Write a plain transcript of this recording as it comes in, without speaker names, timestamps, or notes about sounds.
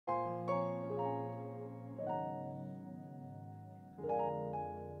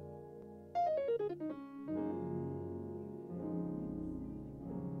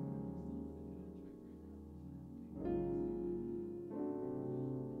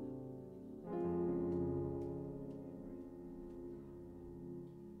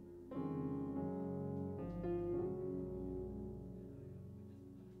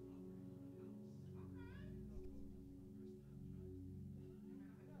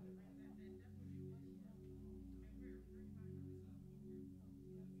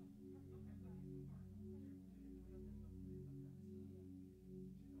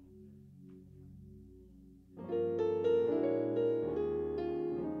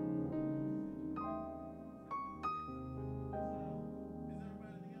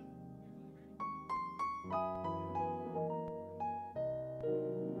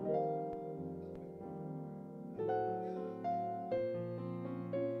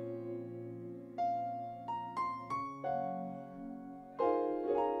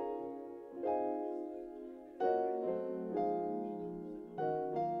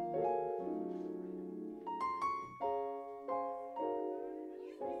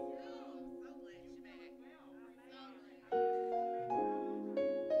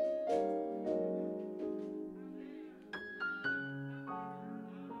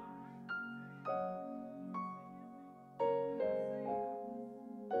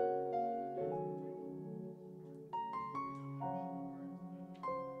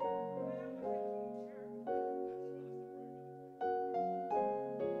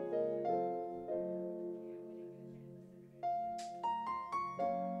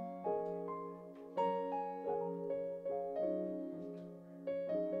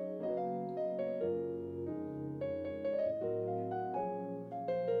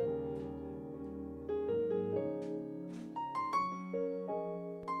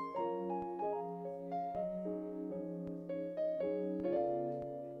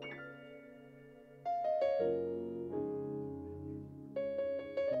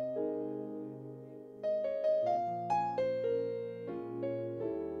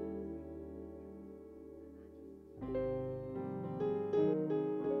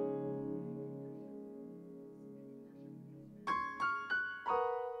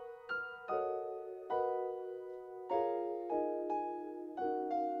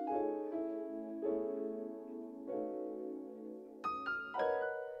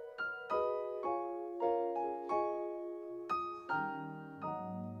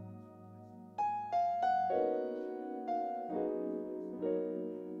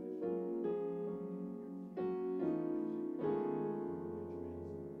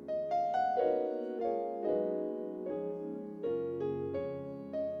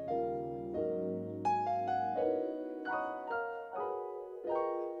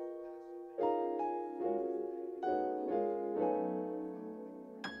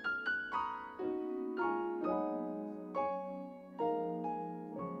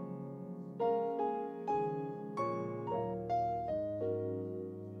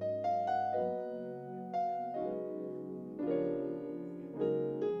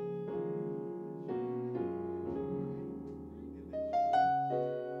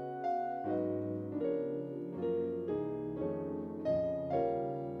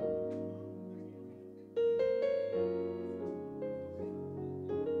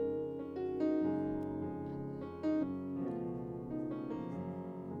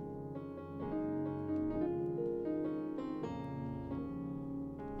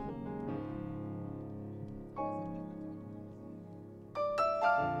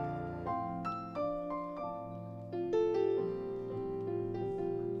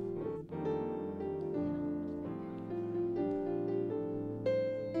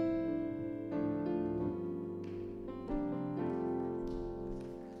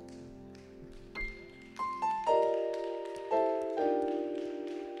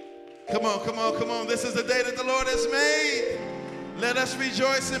Come on, come on, come on. This is the day that the Lord has made. Let us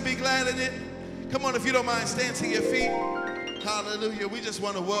rejoice and be glad in it. Come on, if you don't mind, stand to your feet. Hallelujah. We just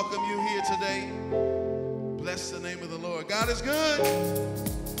want to welcome you here today. Bless the name of the Lord. God is good.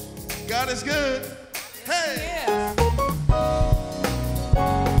 God is good. Hey. Yes.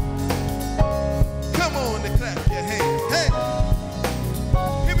 Come on and clap your hands. Hey.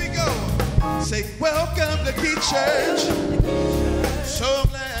 Here we go. Say, welcome to Key Church. So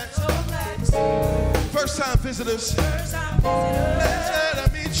glad. First time visitors. Pleasure to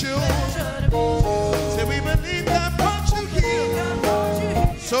meet you. Say, we believe God brought you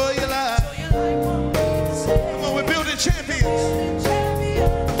here. So you life. Come on, we're building champions.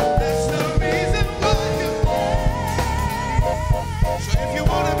 That's the reason why you. So if you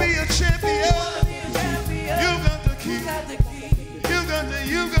want to be a champion, you got the key. You got the key.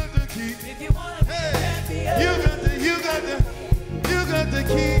 Hey, you got the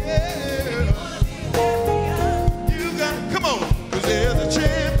key. Yeah. You got, come on, 'cause there's a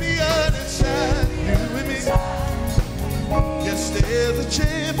champion inside you and me. Yes, there's a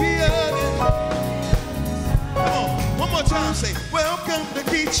champion in. Come on, one more time, say, welcome to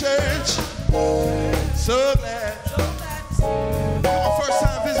Key Church. So glad. Come on, first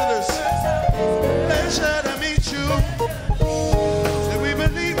time visitors. Pleasure to meet you. Say, we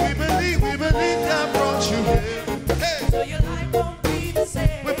believe God brought you here. Hey,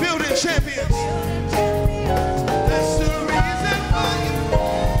 we're building champions. That's the reason why you.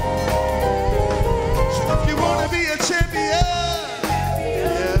 So if you want to be a champion, yeah,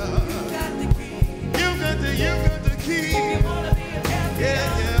 you got the key.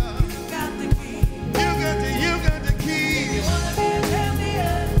 Yeah, yeah. You got the key.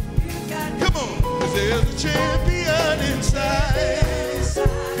 Come on, 'cause there's a champion inside.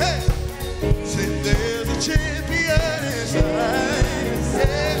 Hey, say there's a champion inside.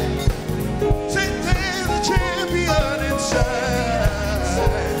 Yeah. Say there's a champion inside.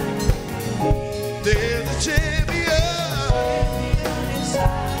 There's a champion.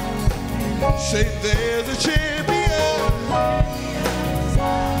 Say there's a champion.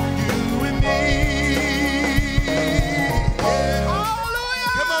 You and me. Yeah.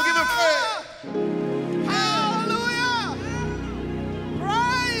 Hallelujah. Come on, give him praise. Hallelujah.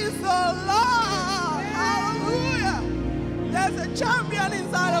 Praise the Lord. Hallelujah. There's a champion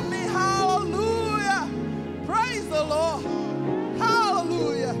inside of me. Hallelujah. Praise the Lord.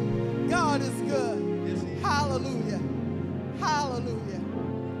 Hallelujah. God is good. Hallelujah. Hallelujah.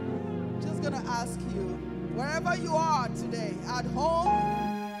 Just going to ask you, wherever you are today, at home,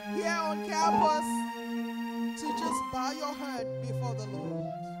 here on campus, to just bow your head before the Lord.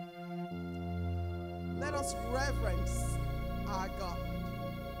 Let us reverence our God.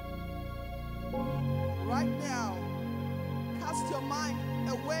 Right now, cast your mind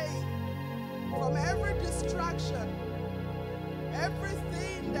away from every distraction,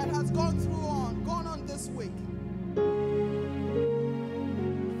 everything that has gone on this week.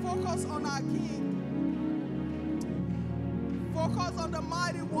 Focus on our King. Focus on the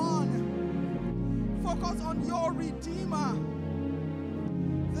mighty one. Focus on your Redeemer.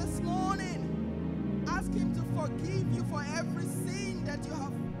 This morning, ask him to forgive you for every sin that you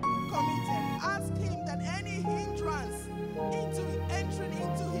have committed. Ask him that any hindrance into entering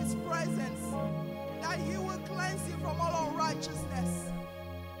into his presence, that he will cleanse you from all unrighteousness.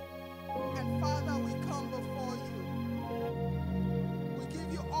 And Father, we come before you. We give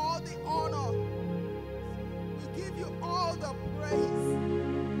you all the honor. We give you all the praise.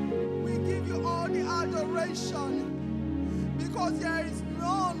 We give you all the adoration. Because there is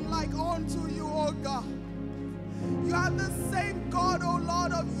none like unto you, O God. You are the same God, O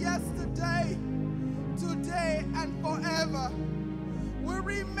Lord, of yesterday, today, and forever. We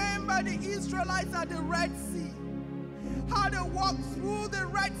remember the Israelites at the Red Sea, how they walked through the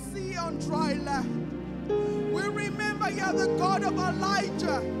Red Sea on dry land. We remember you are the God of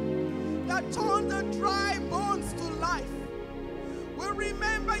Elijah that turned the dry bones to life. We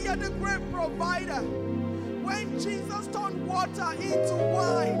remember you are the great provider when Jesus turned water into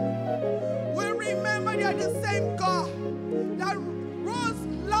wine. We remember you are the same God that rose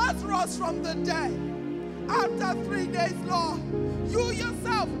Lazarus from the dead. After 3 days, Lord, you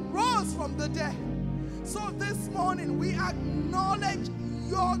yourself rose from the dead. So this morning we acknowledge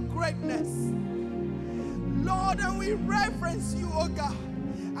your greatness, Lord, and we reverence you, oh God,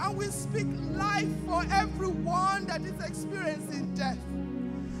 and we speak life for everyone that is experiencing death.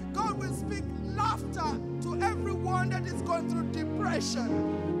 God, we speak laughter to everyone that is going through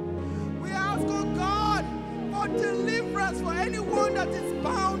depression. We ask, oh God, for deliverance for anyone that is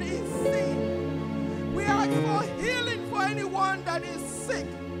bound in sin. We ask for healing for anyone that is sick.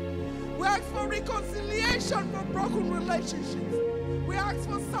 We ask for reconciliation for broken relationships. We ask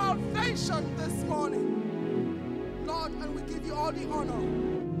for salvation this morning. Lord, and we give you all the honor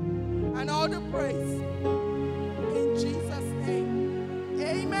and all the praise. In Jesus' name,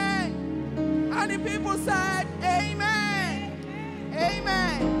 amen. And the people said, amen.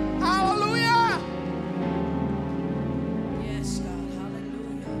 Amen. Hallelujah. Yes, God.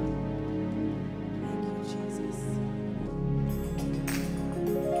 Hallelujah. Thank you, Jesus.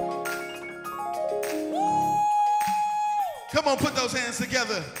 Come on, put those hands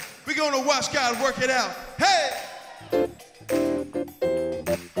together. We're going to watch God work it out. Hey!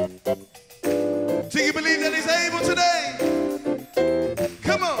 Do you believe that he's able today?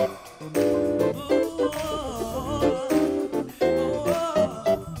 Come on.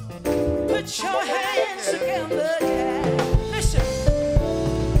 Put your hands together, yeah. Listen.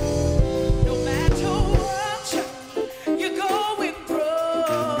 No matter what you're going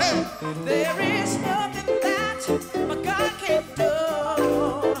through, Hey. there is nothing that my God can't do.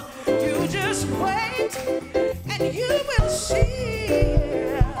 You just wait and you will see.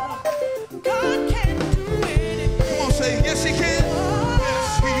 God can do anything. Come on, say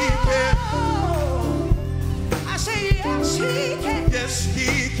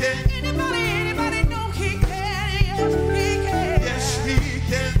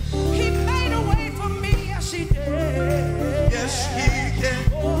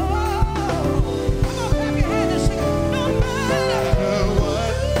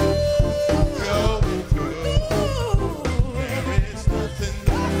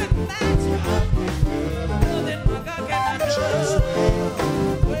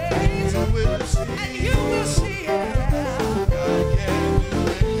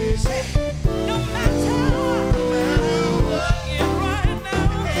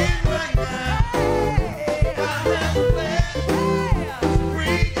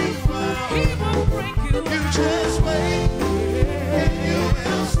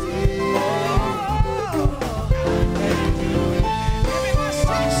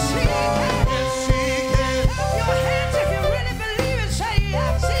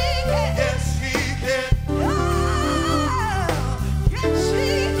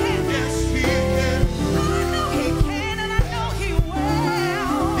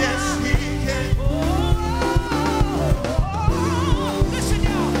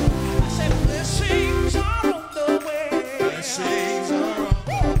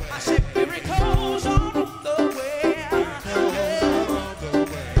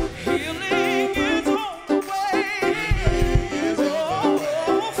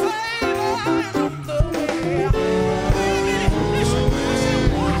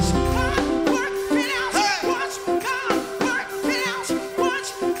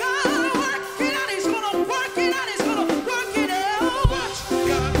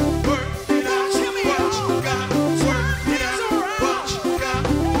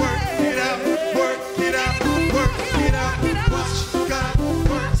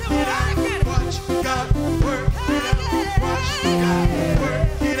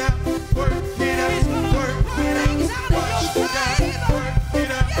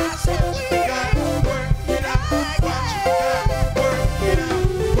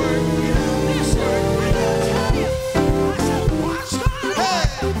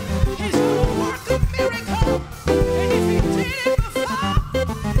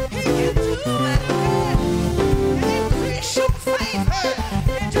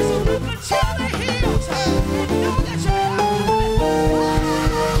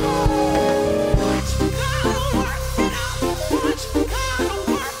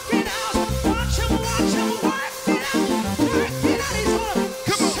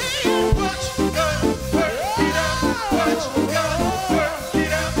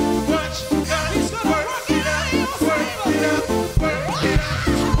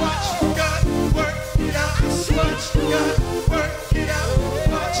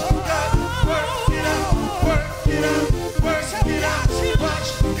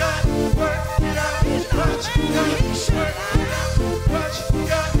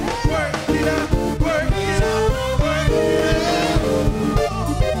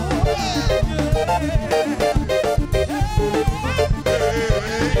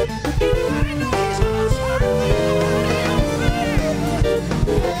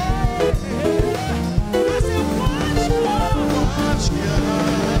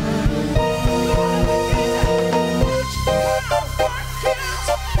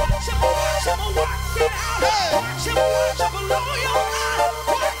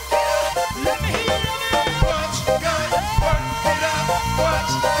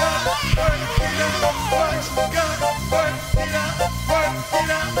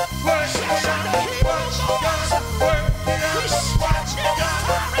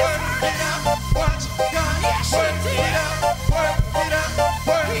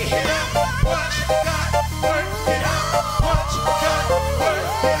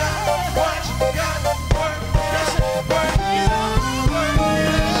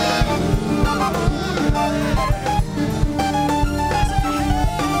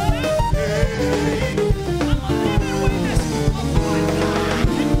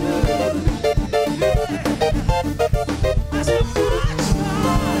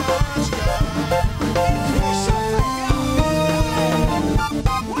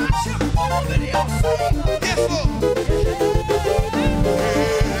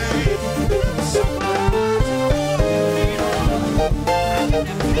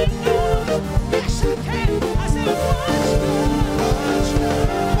Yes, you can. I said,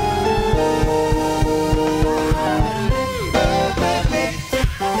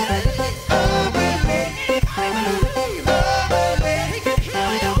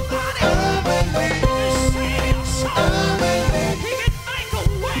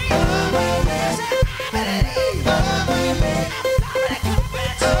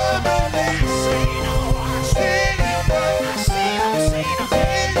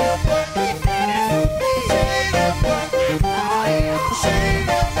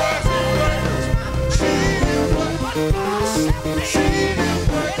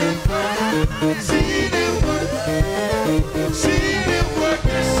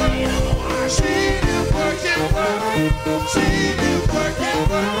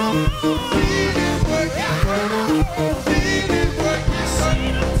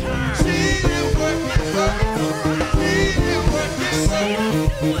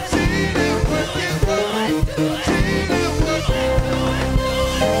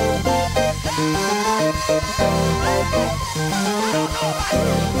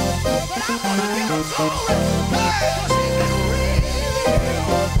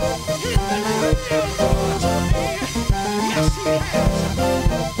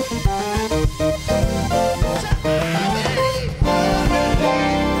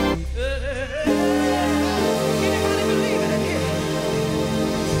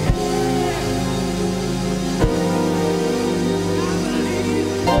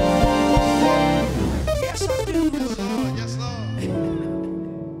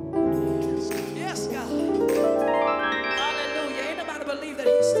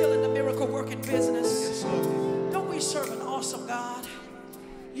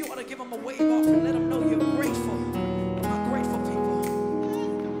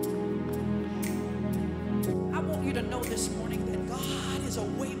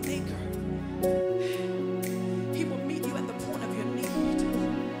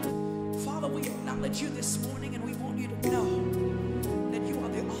 watch you this morning, and we want you to know that you are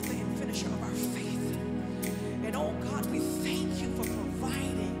the author and finisher of our faith. And oh God, we thank you for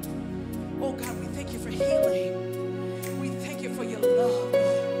providing. Oh God, we thank you for healing. We thank you for your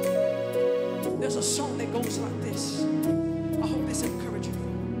love. There's a song that goes like this. I hope this encourages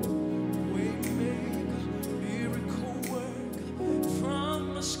you. Waymaker, miracle worker,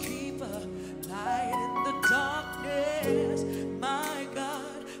 promise keeper, light in the darkness, my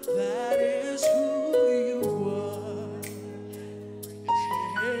God, that is who you are.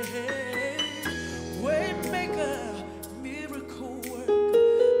 Hey, waymaker, miracle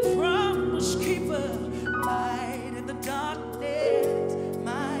worker, promise keeper, light in the darkness,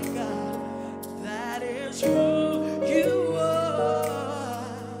 my God, that is who you are.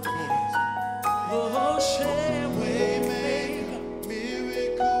 Oh, say waymaker,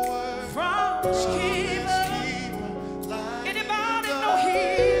 Miracle worker, promise keeper. Anybody know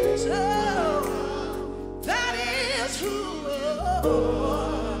Him? Oh, that is who.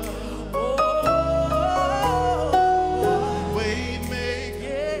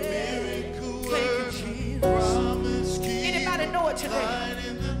 Waymaker, miracle worker, promise keeper, Anybody know it today? light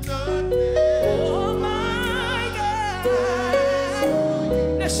in the darkness. Oh my God.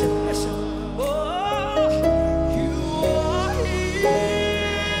 Listen, listen. Oh, you are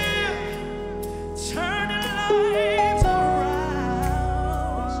here, turning lives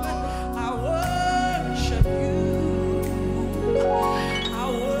around. I worship you.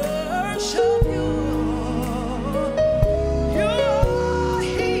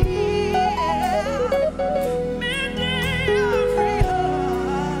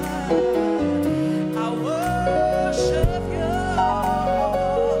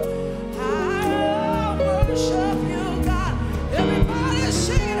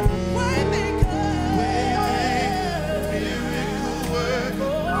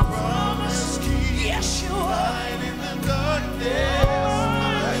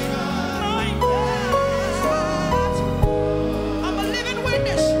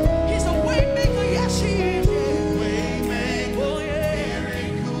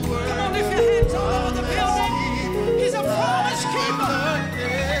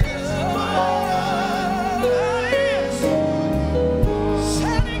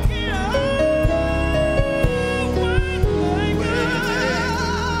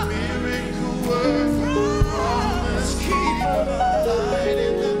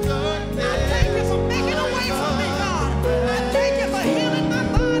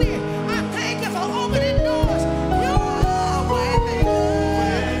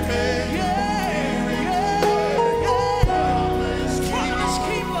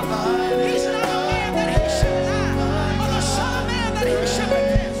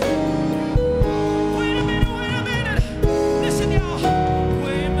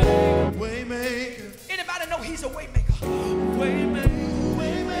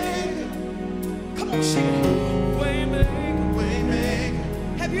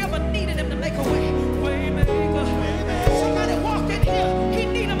 Have you ever needed him to make a way? Waymaker. Somebody walked in here. He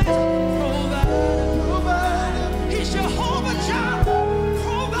needed him as a provider. He's Jehovah Jireh.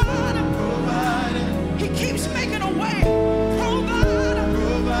 Provider. He keeps making a way.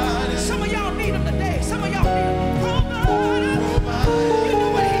 Provider. Some of y'all need him today. Some of y'all need him. Provider. You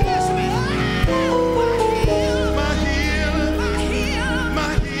know what he is, man. My healer. He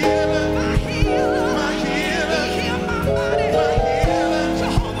healed my body.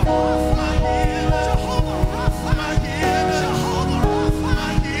 Jehovah Rapha. Jehovah Rapha. Jehovah Rapha.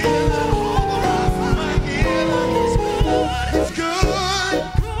 Jehovah Rapha. He's good.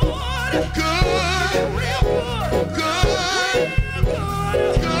 Real good. Good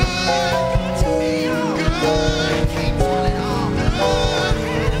to me, y'all. Can't tell it all.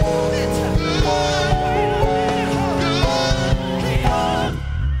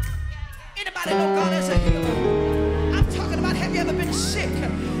 Anybody know God is a healer? I'm talking about, have you ever been sick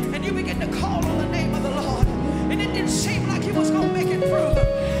and you begin to call on the name of the Lord and it didn't seem like he was going to make it through,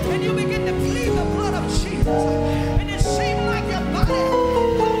 and you begin to plead the blood of Jesus and it seemed like your body,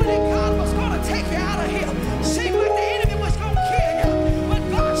 holy God, was going to take you out of here. Seemed like the enemy was going to kill you, but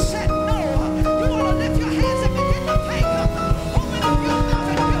God said no. You want to lift your hands and begin to thank him. Open up your mouth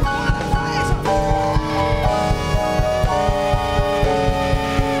and give God a praise.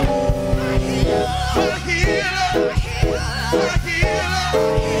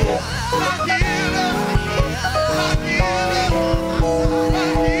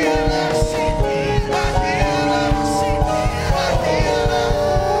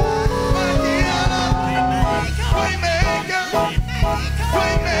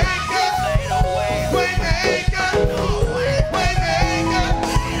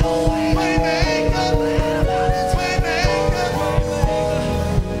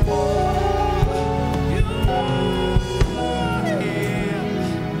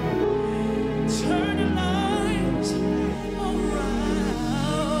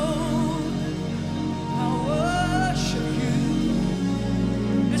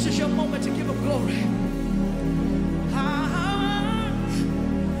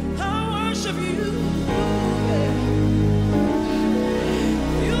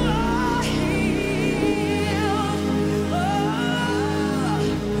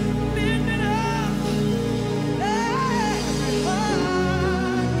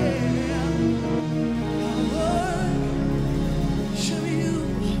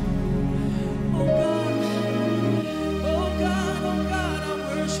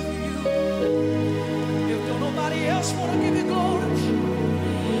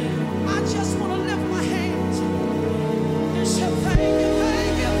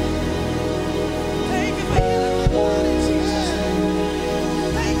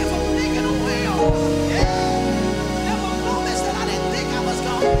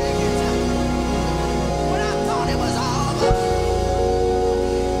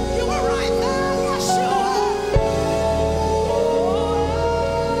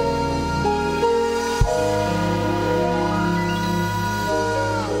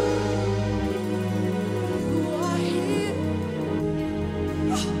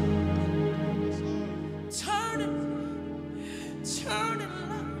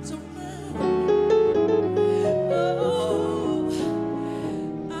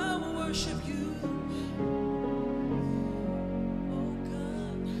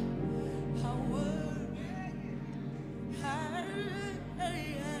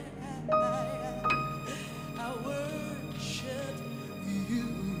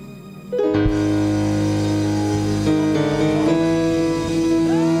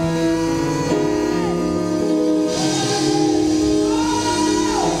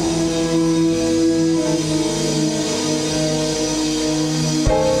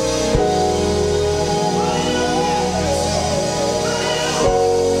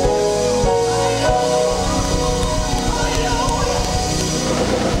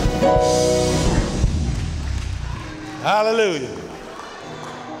 Hallelujah.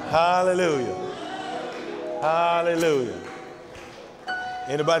 Hallelujah. Hallelujah.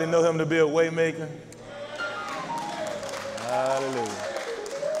 Anybody know him to be a way maker? Hallelujah.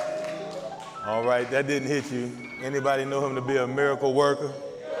 All right, that didn't hit you. Anybody know him to be a miracle worker?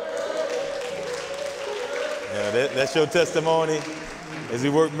 Yeah, that's your testimony as he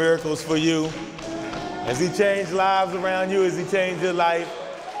worked miracles for you, as he changed lives around you, as he changed your life,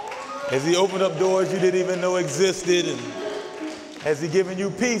 as he opened up doors you didn't even know existed, and has he given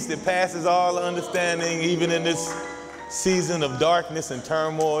you peace that passes all understanding, even in this season of darkness and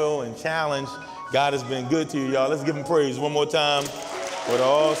turmoil and challenge. God has been good to you, y'all. Let's give him praise one more time for the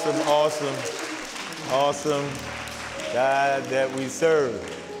awesome, awesome, awesome God that we serve.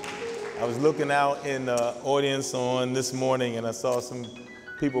 I was looking out in the audience on this morning, and I saw some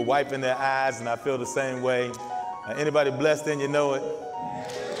people wiping their eyes, and I feel the same way. Anybody blessed in you know it?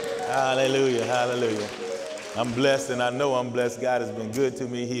 Hallelujah, hallelujah. I'm blessed, and I know I'm blessed. God has been good to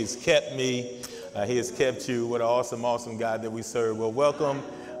me. He has kept me. He has kept you. What an awesome, awesome God that we serve. Well, welcome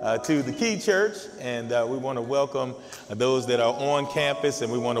to the Key Church, and we want to welcome those that are on campus,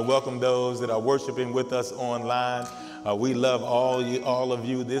 and we want to welcome those that are worshiping with us online. We love all of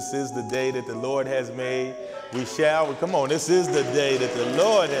you. This is the day that the Lord has made. Come on, this is the day that the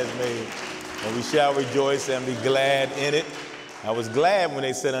Lord has made, and we shall rejoice and be glad in it. I was glad when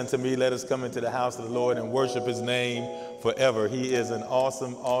they said unto me, let us come into the house of the Lord and worship his name forever. He is an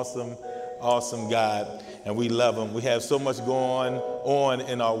awesome, awesome, awesome God, and we love him. We have so much going on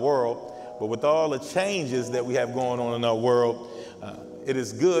in our world, but with all the changes that we have going on in our world, it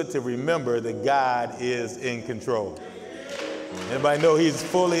is good to remember that God is in control. Anybody know he's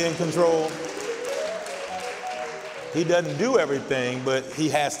fully in control? He doesn't do everything, but he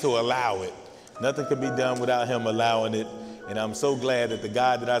has to allow it. Nothing can be done without him allowing it. And I'm so glad that the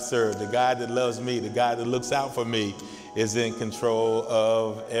God that I serve, the God that loves me, the God that looks out for me, is in control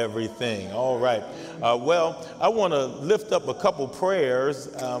of everything. All right. Well, I want to lift up a couple prayers.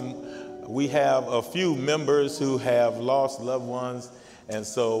 We have a few members who have lost loved ones. And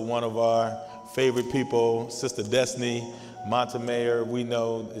so one of our favorite people, Sister Destiny Montemayor, we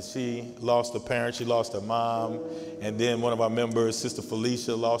know that she lost a parent. She lost her mom. And then one of our members, Sister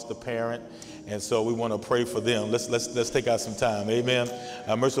Felicia, lost a parent. And so we want to pray for them. Let's take out some time. Amen.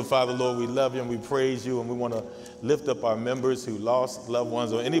 Merciful Father, Lord, we love you and we praise you, and we want to lift up our members who lost loved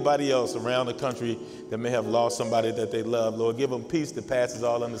ones, or anybody else around the country that may have lost somebody that they love. Lord, give them peace that passes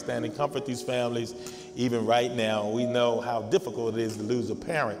all understanding. Comfort these families even right now. We know how difficult it is to lose a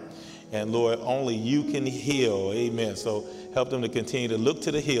parent. And Lord, only you can heal. Amen. So help them to continue to look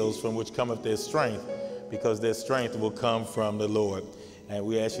to the hills from which cometh their strength, because their strength will come from the Lord. And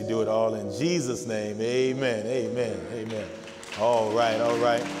we ask you to do it all in Jesus' name. Amen, amen, amen. All right, all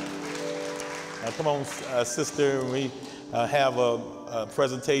right. Now, come on, sister. We have a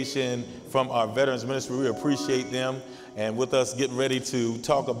presentation from our Veterans Ministry. We appreciate them. And with us getting ready to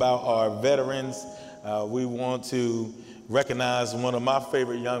talk about our veterans, we want to recognize one of my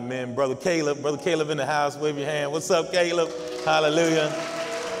favorite young men, Brother Caleb. Brother Caleb in the house. Wave your hand. What's up, Caleb? Hallelujah.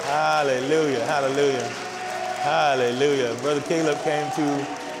 Hallelujah. Hallelujah. Hallelujah. Brother Caleb came to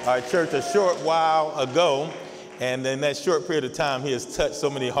our church a short while ago, and in that short period of time, he has touched so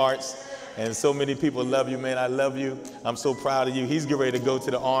many hearts, and so many people love you, man. I love you. I'm so proud of you. He's getting ready to go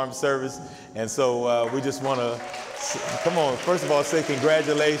to the armed service, and so we just want to, come on, first of all, say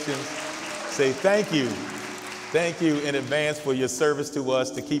congratulations. Say thank you. Thank you in advance for your service to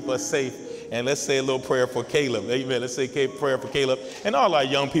us to keep us safe. And let's say a little prayer for Caleb. Amen. Let's say prayer for Caleb and all our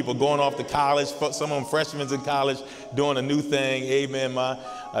young people going off to college. Some of them freshmen in college doing a new thing. Amen. My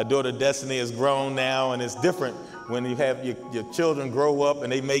daughter Destiny is grown now, and it's different when you have your children grow up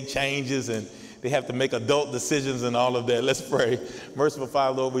and they make changes and they have to make adult decisions and all of that. Let's pray. Merciful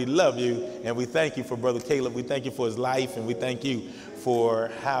Father, Lord, we love you, and we thank you for Brother Caleb. We thank you for his life, and we thank you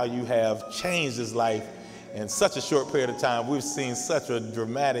for how you have changed his life in such a short period of time. We've seen such a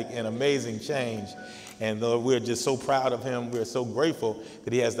dramatic and amazing change. And Lord, we're just so proud of him. We're so grateful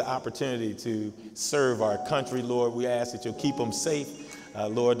that he has the opportunity to serve our country. Lord, we ask that you'll keep him safe.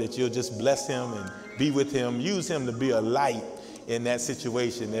 Lord, that you'll just bless him and be with him. Use him to be a light in that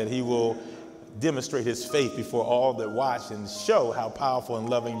situation, that he will demonstrate his faith before all that watch and show how powerful and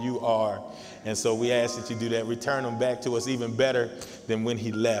loving you are. And so we ask that you do that. Return him back to us even better than when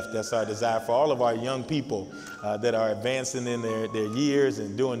he left. That's our desire for all of our young people that are advancing in their years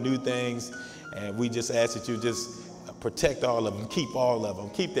and doing new things. And we just ask that you just protect all of them, keep all of them,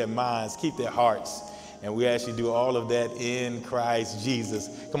 keep their minds, keep their hearts. And we ask you to do all of that in Christ Jesus.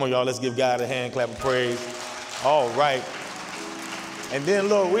 Come on, y'all, let's give God a hand clap of praise. All right. And then,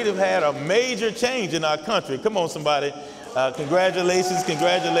 Lord, we've had a major change in our country. Come on, somebody. Congratulations,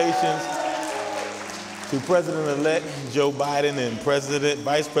 congratulations to President-elect Joe Biden and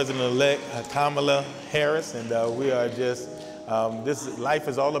Vice President-elect Kamala Harris. And we are just, this life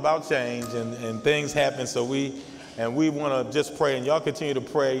is all about change, and things happen. So we want to just pray, and y'all continue to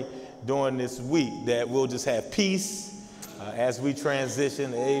pray during this week that we'll just have peace as we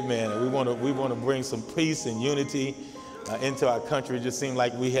transition. Amen. And we want to bring some peace and unity into our country. It just seemed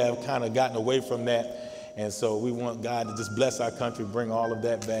like we have kind of gotten away from that. And so we want God to just bless our country, bring all of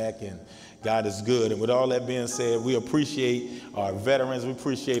that back, and God is good. And with all that being said, we appreciate our veterans. We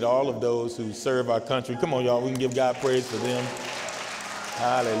appreciate all of those who serve our country. Come on, y'all, we can give God praise for them.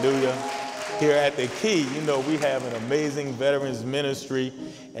 Hallelujah. here at the Key. You know, we have an amazing veterans ministry,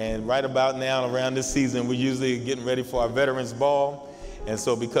 and right about now, around this season, we're usually getting ready for our Veterans Ball. And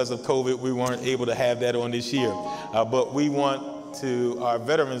so because of COVID, we weren't able to have that on this year. But we want our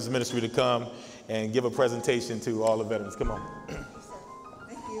veterans ministry to come and give a presentation to all the veterans. Come on. Thank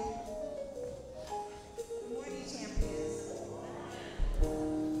you. Good morning, champions.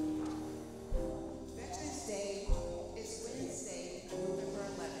 Veterans Day is Wednesday, November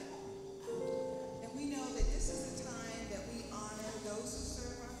 11th. And we know that this is the time that we honor those who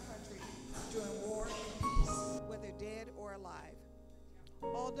serve our country during war and peace, whether dead or alive.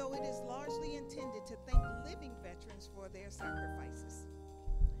 Although it is largely intended to thank living veterans for their sacrifices.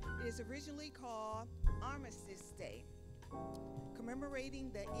 It is originally called Armistice Day, commemorating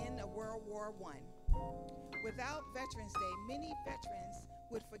the end of World War I. Without Veterans Day, many veterans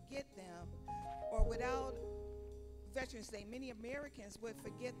would forget them, or without Veterans Day, many Americans would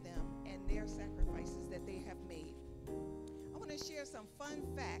forget them and their sacrifices that they have made. I want to share some fun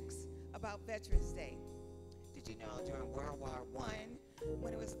facts about Veterans Day. Did you know during World War I,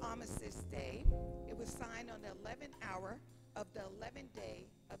 when it was Armistice Day, it was signed on the 11th hour of the 11th day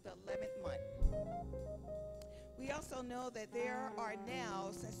of the 11th month. We also know that there are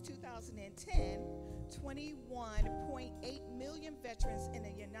now, since 2010, 21.8 million veterans in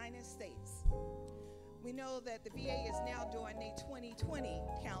the United States. We know that the VA is now doing a 2020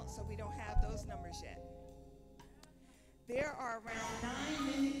 count, so we don't have those numbers yet. There are around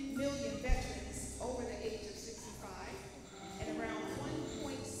 9 million veterans over the age of 65, and around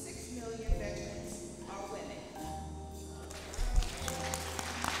 1.6 million veterans are women.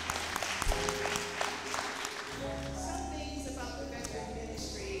 Some things about the veteran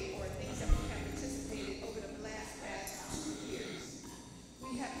ministry, or things that we have participated over the past 2 years.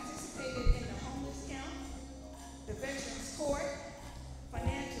 We have participated in the homeless count, the Veterans Court,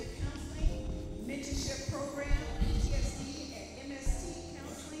 financial counseling, mentorship program, PTSD and MST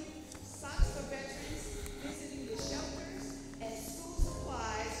counseling, socks for veterans, visiting the shelters, and school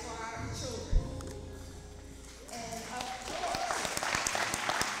supplies for our children. And of course,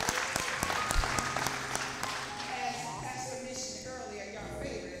 as Pastor mentioned earlier, your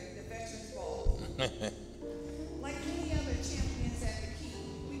favorite, the Veterans Ball. Like many other champions at the Key,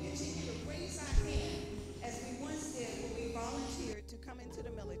 we continue to raise our hand as we once did when we volunteered to come into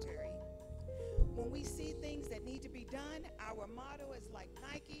the military. When we see things that need to be done, our motto is like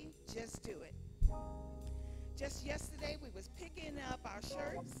Nike, just do it. Just yesterday, we was picking up our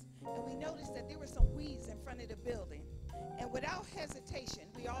shirts, and we noticed that there were some weeds in front of the building. And without hesitation,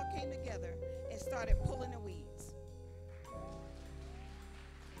 we all came together and started pulling the weeds.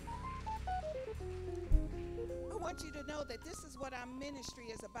 I want you to know that this is what our ministry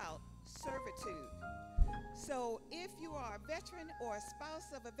is about, servitude. So if you are a veteran or a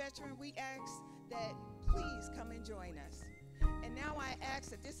spouse of a veteran, we ask that please come and join us. And now I ask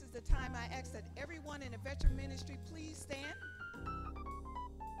that this is the time I ask that everyone in the veteran ministry please stand.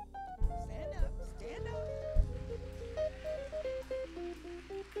 Stand up, stand up.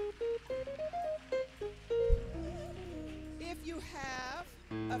 If you have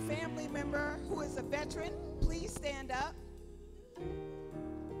a family member who is a veteran, please stand up.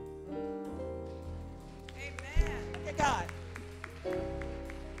 Amen. Look at God.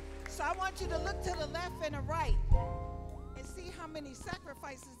 So I want you to look to the left and the right and see how many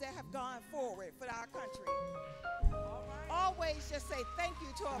sacrifices that have gone forward for our country. Always just say thank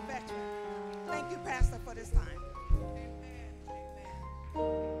you to a veteran. Thank you, Pastor, for this time. Amen.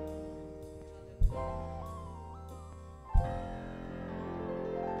 Amen.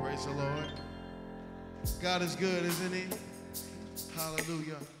 Praise the Lord. God is good, isn't he?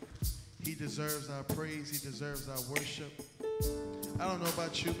 Hallelujah. He deserves our praise. He deserves our worship. I don't know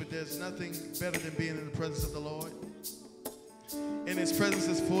about you, but there's nothing better than being in the presence of the Lord. In his presence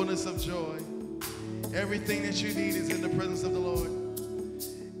is fullness of joy. Everything that you need is in the presence of the Lord.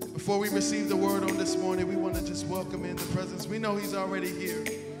 Before we receive the word on this morning, we want to just welcome in the presence. We know he's already here,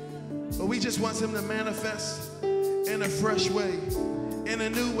 but we just want him to manifest in a fresh way, in a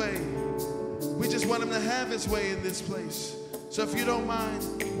new way. We just want him to have his way in this place. So if you don't mind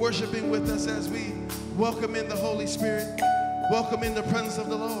worshiping with us as we welcome in the Holy Spirit, welcome in the presence of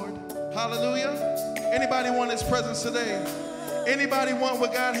the Lord. Hallelujah. Anybody want his presence today? Anybody want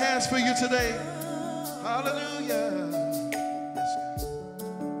what God has for you today? Hallelujah.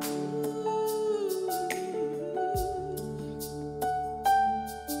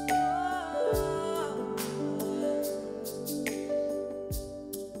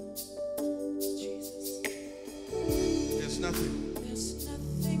 Yes, Jesus. There's nothing There's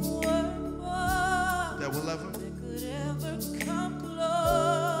nothing worthwhile that will ever, that could ever come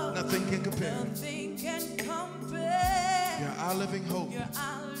close. nothing can compare Nothing can compare. You're our living hope. You're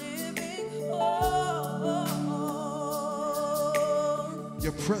our living hope.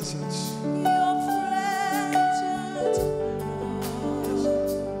 Your presence. Your presence,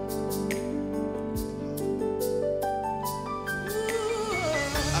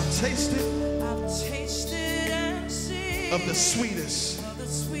 I've tasted I've tasted and seen of the sweetest. of the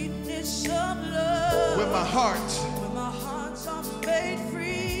sweetness of love. When my heart When my hearts are made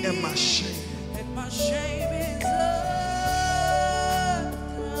free and my shame. and my shame is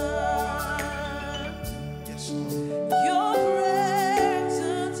undone. Yes, Lord. Your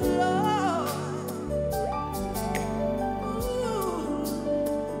presence, Lord. Ooh.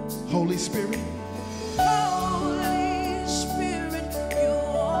 Holy Spirit, Holy Spirit, you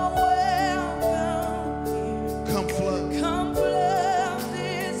are welcome here. come flood. Come flood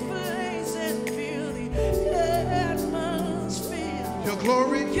this place and fill the atmosphere. Your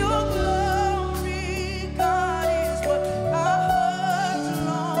glory, Your glory, God, is what our hearts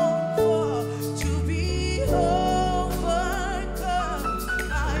long for. To be overcome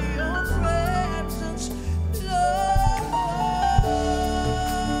by your presence, Lord.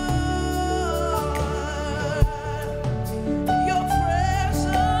 Your presence,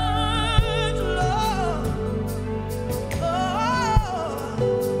 Lord.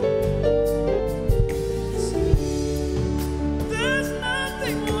 There's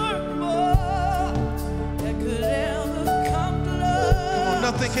nothing worth more that could ever come close.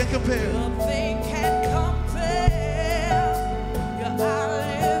 nothing can compare. Nothing can compare. You're our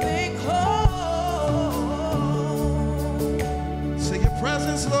living hope. Say your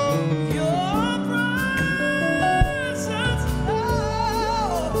presence, Lord. Your presence, Lord.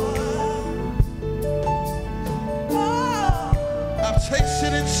 Oh, I've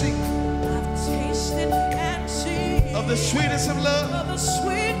tasted and seen I've tasted and seen of the sweetest of love. of the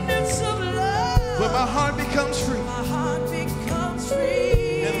sweetness of love. When my heart becomes free My heart becomes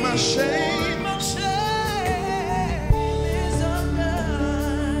free. and my shame. My shame is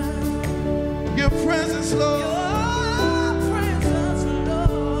undone. Your presence, Lord. Your presence,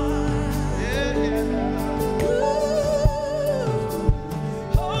 Lord. Yeah, yeah. Ooh.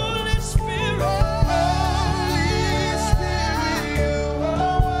 Holy Spirit. Holy Spirit, you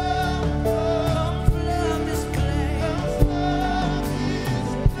are welcome. Come flood this place.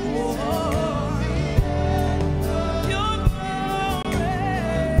 Oh, your glory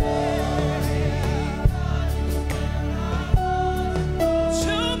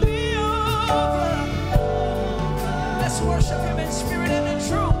to be over.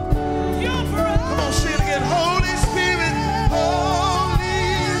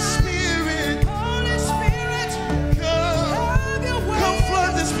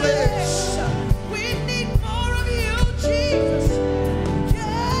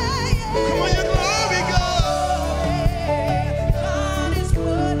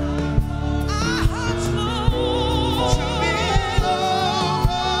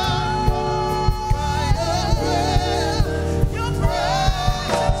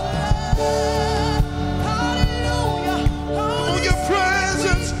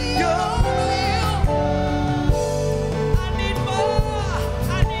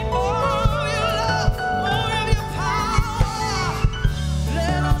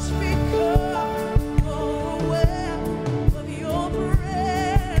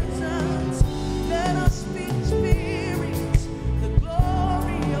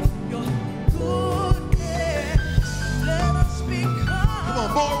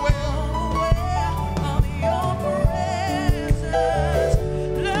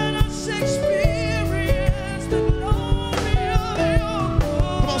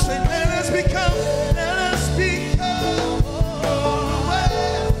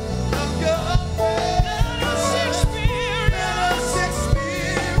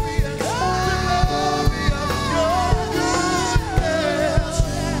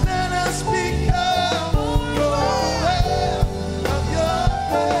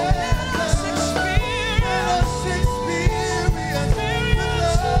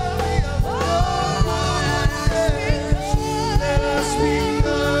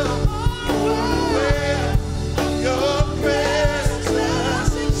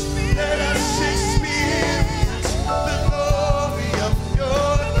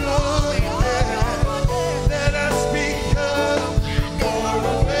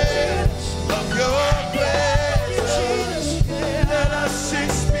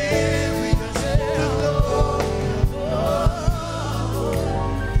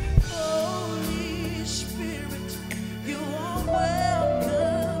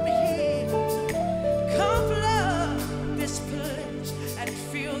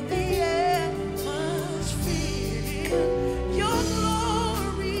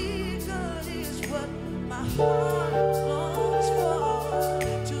 longs for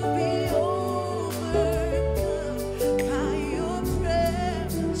to be overcome by your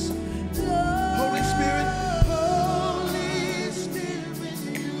presence, Lord. Holy Spirit,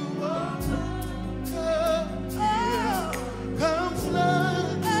 you are welcome here. Come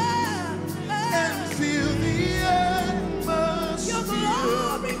flood and fill the atmosphere. Your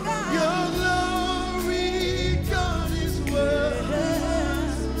glory, God. Your glory, God, is what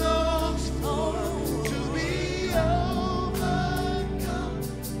longs for to be overcome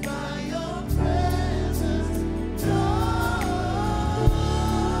by your presence, Lord.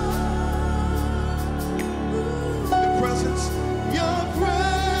 Your presence, your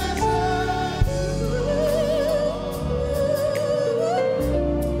presence.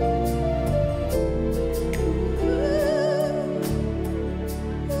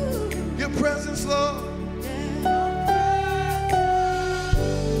 Your presence, Lord.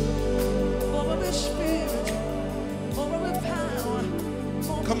 Holy Spirit, Holy power.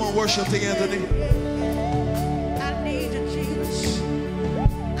 Come on, worship together. I need you, Jesus.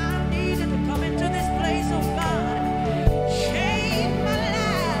 I need you to come into this place, oh God. Change my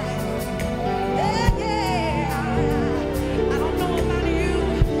life. Yeah. I don't know about you.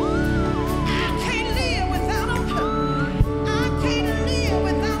 I can't live without him. I can't live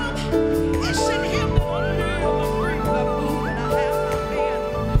without him. It's in him that I live, I breathe, I move, and I have my being.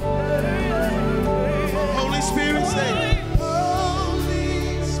 Holy Spirit, say,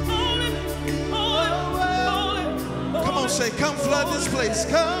 Holy Spirit. Come on, say, come flood this place.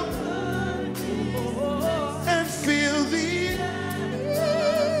 Come and feel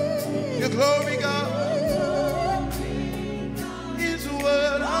your glory, God, is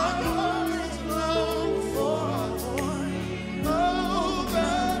what our hearts long for. Oh,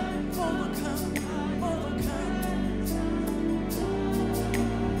 God.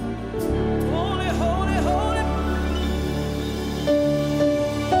 Holy, holy, holy.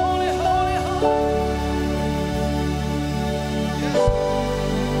 Holy, holy, holy.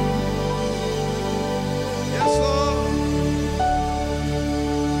 Yes, Lord.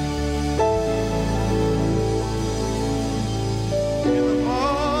 In the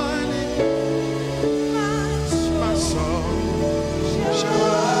morning, my soul shall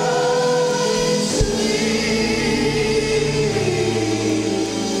rise.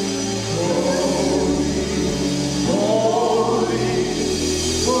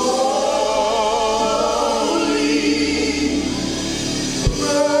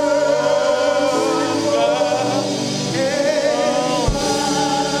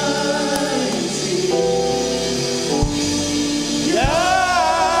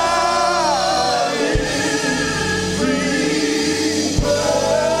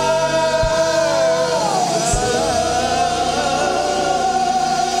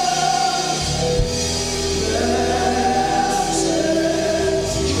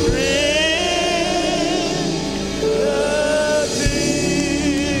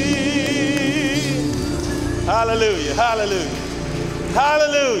 Hallelujah, hallelujah,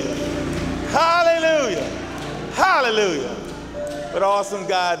 hallelujah, hallelujah, hallelujah. What an awesome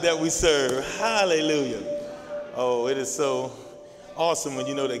God that we serve. Hallelujah. Oh, it is so awesome when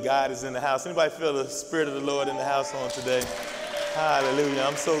you know that God is in the house. Anybody feel the Spirit of the Lord in the house on today? Hallelujah.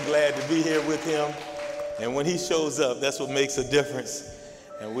 I'm so glad to be here with him. And when he shows up, that's what makes a difference.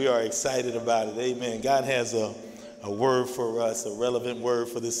 And we are excited about it. Amen. God has a word for us, a relevant word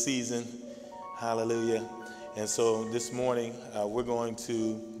for this season. Hallelujah. And so this morning, we're going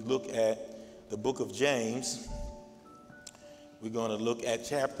to look at the book of James. We're going to look at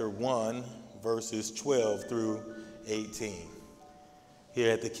chapter 1, verses 12 through 18.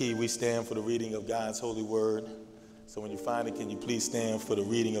 Here at the Key, we stand for the reading of God's holy word. So when you find it, can you please stand for the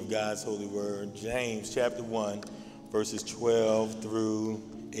reading of God's holy word? James chapter 1, verses 12 through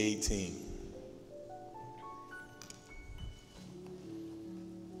 18.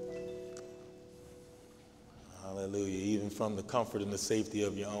 Hallelujah. Even from the comfort and the safety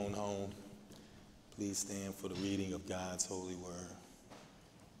of your own home, please stand for the reading of God's holy word.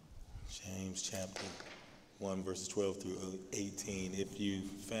 James chapter 1, verses 12 through 18. If you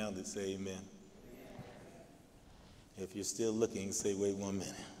found it, say amen. If you're still looking, say, wait 1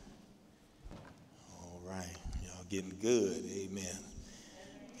 minute. All right. Y'all getting good. Amen.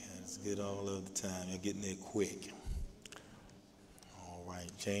 Yeah, it's good all of the time. You're getting there quick. All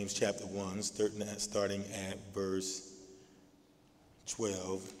right. James chapter 1, starting at verse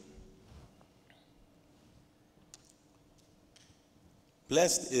 12.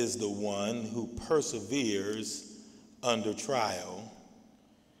 Blessed is the one who perseveres under trial.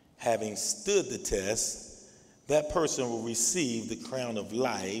 Having stood the test, that person will receive the crown of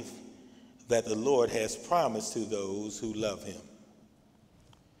life that the Lord has promised to those who love him.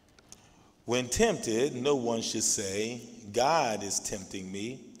 When tempted, no one should say, God is tempting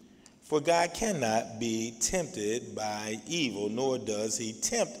me, for God cannot be tempted by evil, nor does he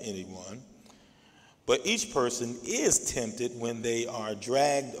tempt anyone. But each person is tempted when they are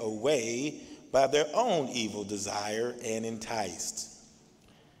dragged away by their own evil desire and enticed.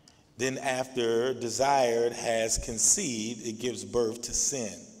 Then after desire has conceived, it gives birth to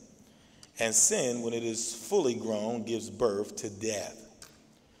sin. And sin, when it is fully grown, gives birth to death.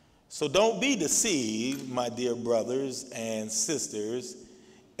 So don't be deceived, my dear brothers and sisters.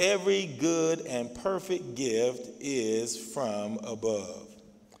 Every good and perfect gift is from above,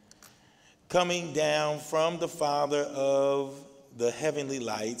 coming down from the Father of the heavenly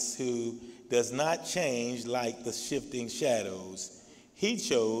lights, who does not change like the shifting shadows. He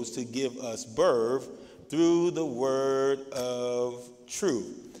chose to give us birth through the word of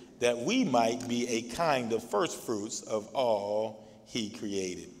truth, that we might be a kind of first fruits of all he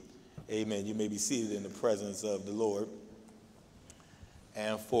created. Amen. You may be seated in the presence of the Lord.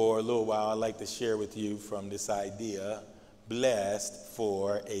 And for a little while, I'd like to share with you from this idea, blessed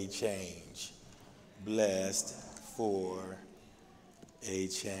for a change. Blessed for a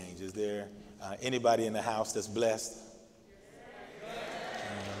change. Is there anybody in the house that's blessed?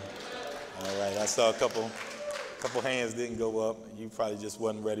 All right, I saw a couple hands didn't go up. You probably just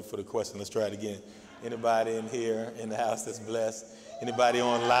wasn't ready for the question. Let's try it again. Anybody in here in the house that's blessed? Anybody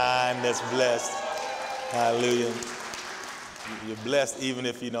online that's blessed? Hallelujah. You're blessed even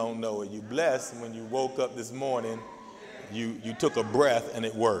if you don't know it. You're blessed when you woke up this morning, you took a breath and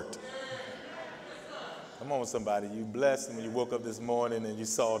it worked. Come on, somebody. You're blessed when you woke up this morning and you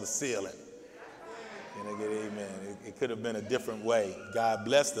saw the ceiling. Can I get amen? It could have been a different way. God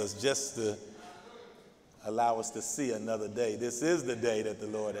blessed us just to allow us to see another day. This is the day that the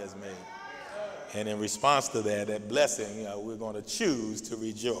Lord has made. And in response to that blessing, we're going to choose to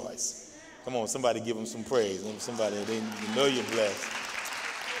rejoice. Come on, somebody give them some praise. Somebody, they know you're blessed.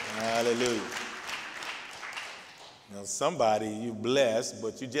 Hallelujah. Now, somebody, you're blessed,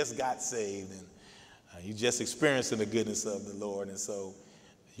 but you just got saved, and you just experiencing the goodness of the Lord, and so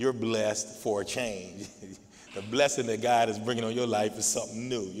you're blessed for a change. The blessing that God is bringing on your life is something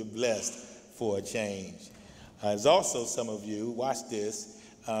new. You're blessed for a change. There's also some of you, watch this,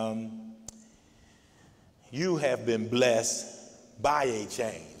 you have been blessed by a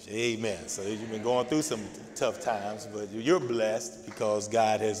change. Amen. So you've been going through some tough times, but you're blessed because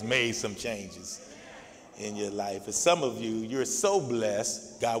God has made some changes in your life. And some of you, you're so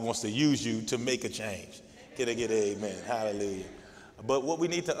blessed, God wants to use you to make a change. Can I get an amen? Hallelujah. But what we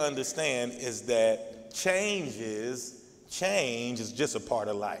need to understand is that change is just a part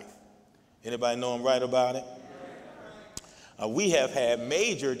of life. Anybody know I'm right about it? We have had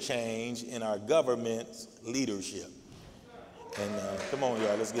major change in our government's leadership. And come on,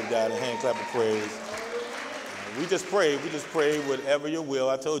 y'all, let's give God a hand clap of praise. We just pray whatever your will.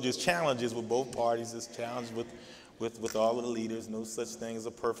 I told you it's challenges with both parties. It's challenges with all of the leaders. No such thing as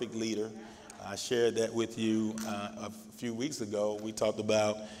a perfect leader. I shared that with you a few weeks ago. We talked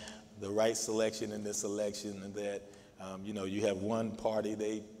about the right selection in this election, and that you have one party,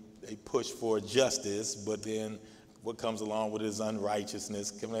 they push for justice, but then what comes along with it is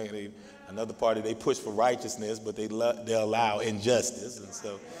unrighteousness. Another party, they push for righteousness, but they allow injustice. And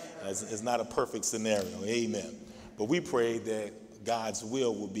so it's not a perfect scenario. Amen. But we pray that God's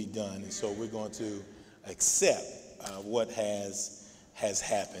will be done. And so we're going to accept what has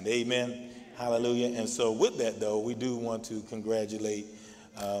happened. Amen. Hallelujah. And so with that, though, we do want to congratulate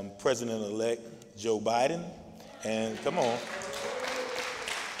President-elect Joe Biden. And come on.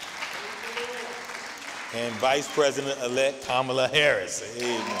 And Vice President-elect Kamala Harris.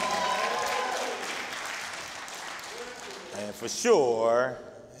 Amen. And for sure,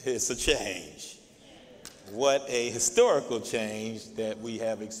 it's a change. What a historical change that we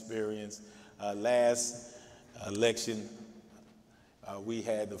have experienced. Last election, we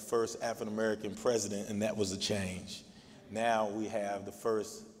had the first African-American president, and that was a change. Now we have the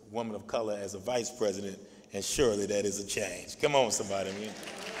first woman of color as a vice president, and surely that is a change. Come on, somebody.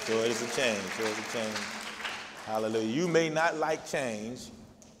 So it is a change. So it's a change. Hallelujah. You may not like change,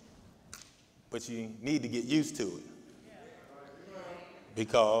 but you need to get used to it,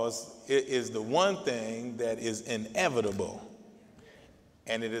 because it is the one thing that is inevitable,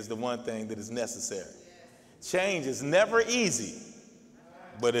 and it is the one thing that is necessary. Change is never easy,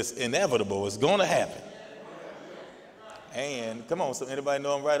 but it's inevitable. It's going to happen. And come on, so anybody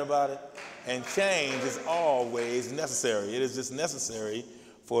know I'm right about it? And change is always necessary. It is just necessary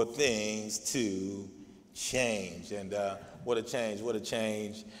for things to change. And what a change, what a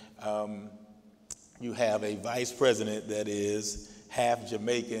change. you have a vice president that is half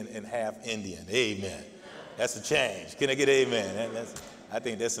Jamaican and half Indian. Amen. That's a change. Can I get amen? I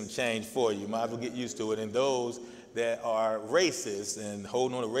think that's some change for you. Might as well get used to it. And those that are racist and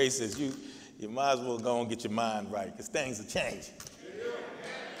holding on to racist, you might as well go and get your mind right, because things are changing.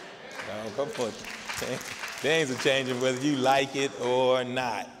 Come on. Things are changing whether you like it or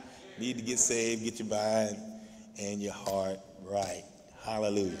not. You need to get saved, get your mind and your heart right.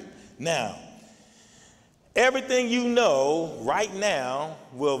 Hallelujah. Now, everything you know right now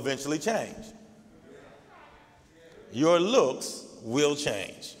will eventually change. Your looks will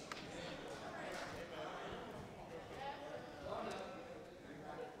change.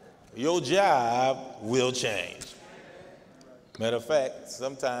 Your job will change. Matter of fact,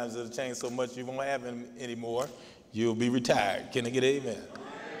 sometimes it'll change so much you won't have them anymore. You'll be retired. Can I get amen?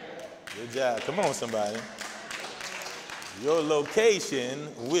 Your job. Come on, somebody. Your location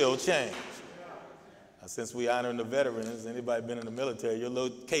will change. Now, since we honoring the veterans, anybody been in the military, your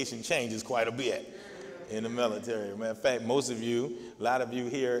location changes quite a bit in the military. Matter of fact, most of you, a lot of you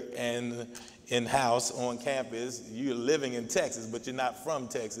here and in-house on campus, you're living in Texas, but you're not from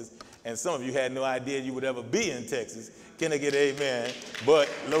Texas. And some of you had no idea you would ever be in Texas. Can I get amen? But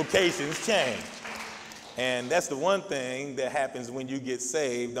locations change. And that's the one thing that happens when you get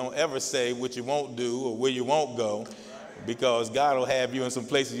saved. Don't ever say what you won't do or where you won't go, because God will have you in some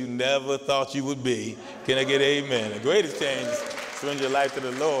places you never thought you would be. Can I get amen? The greatest change is surrender your life to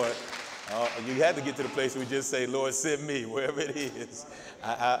the Lord. You have to get to the place where you just say, Lord, send me, wherever it is.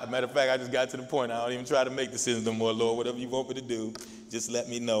 Matter of fact, I just got to the point, I don't even try to make decisions no more. Lord, whatever you want me to do, just let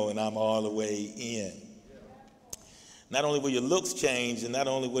me know, and I'm all the way in. Not only will your looks change, and not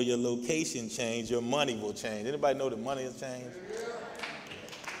only will your location change, your money will change. Anybody know that money has changed?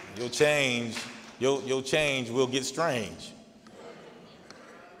 Your change will get strange.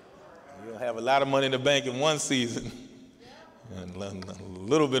 You'll have a lot of money in the bank in one season, and a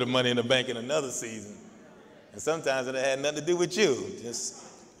little bit of money in the bank in another season. And sometimes it had nothing to do with you. Just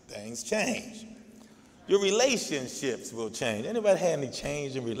things change. Your relationships will change. Anybody had any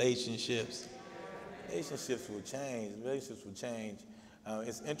change in relationships? Relationships will change. Relationships will change.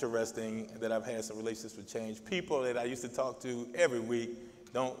 It's interesting that I've had some relationships will change. People that I used to talk to every week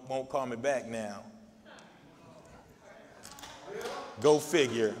won't call me back now. Go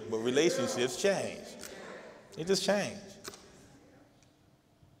figure. But relationships change. They just change.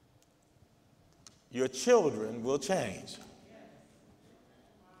 Your children will change.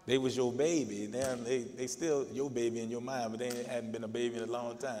 They was your baby. Now they still your baby in your mind, but they hadn't been a baby in a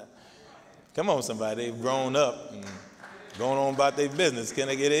long time. Come on, somebody. They've grown up and going on about their business. Can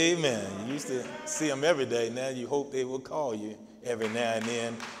I get amen? You used to see them every day. Now you hope they will call you every now and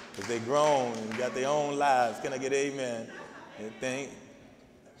then, because they've grown and got their own lives. Can I get amen? And think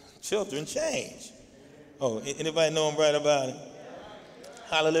children change. Oh, anybody know I'm right about it?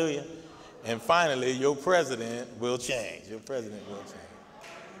 Hallelujah. And finally, your president will change. Your president will change.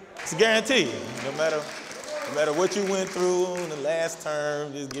 It's a guarantee. No matter what you went through in the last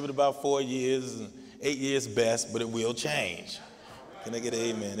term, just give it about 4 years, 8 years best, but it will change. Can I get an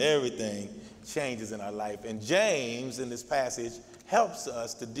amen? Everything changes in our life. And James, in this passage, helps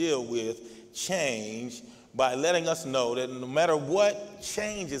us to deal with change by letting us know that no matter what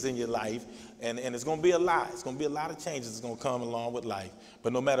changes in your life, and it's going to be a lot. It's going to be a lot of changes that's going to come along with life.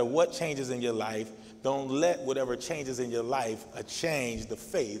 But no matter what changes in your life, don't let whatever changes in your life change the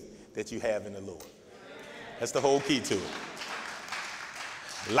faith that you have in the Lord. That's the whole key to it.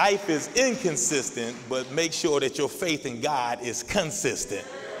 Life is inconsistent, but make sure that your faith in God is consistent,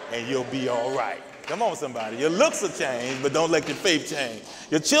 and you'll be all right. Come on, somebody. Your looks will change, but don't let your faith change.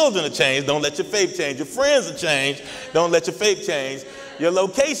 Your children will change. Don't let your faith change. Your friends will change. Don't let your faith change. Your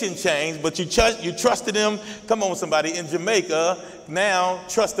location changed, but you trusted him. Come on, somebody, in Jamaica. Now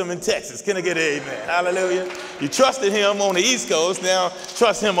trust him in Texas. Can I get an amen? Hallelujah. You trusted him on the East Coast. Now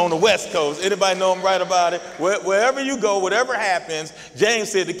trust him on the West Coast. Anybody know I'm right about it? Wherever you go, whatever happens, James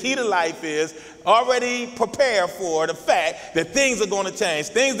said the key to life is already prepare for the fact that things are going to change.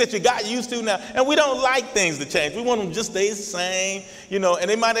 Things that you got used to now. And we don't like things to change. We want them to just stay the same, and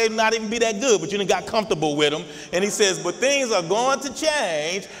they might not even be that good, but you done got comfortable with them. And he says, but things are going to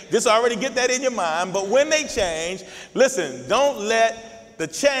change. Just already get that in your mind. But when they change, listen, don't let the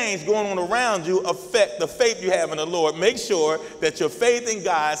change going on around you affect the faith you have in the Lord. Make sure that your faith in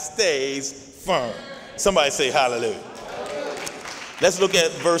God stays firm. Somebody say hallelujah. Let's look at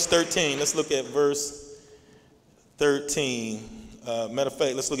verse 13. Let's look at verse 13. Matter of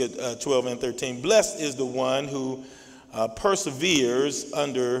fact, let's look at 12 and 13. Blessed is the one who perseveres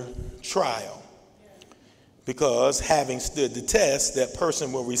under trial, because having stood the test, that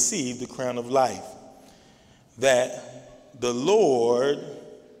person will receive the crown of life, that the Lord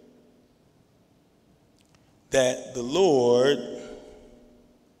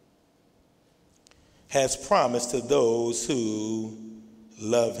has promised to those who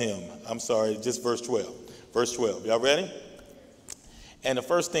love him. I'm sorry, just verse 12. Verse 12. Y'all ready? And the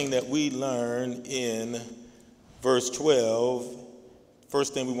first thing that we learn in verse 12,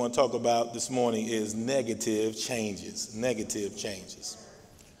 first thing we want to talk about this morning is negative changes. Negative changes.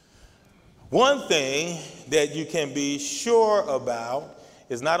 One thing that you can be sure about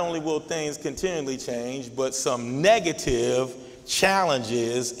is not only will things continually change, but some negative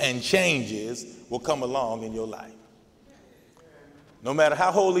challenges and changes will come along in your life. No matter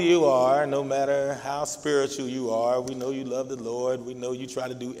how holy you are, no matter how spiritual you are, we know you love the Lord, we know you try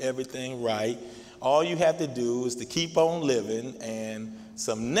to do everything right. All you have to do is to keep on living, and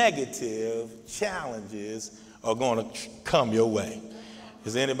some negative challenges are going to come your way.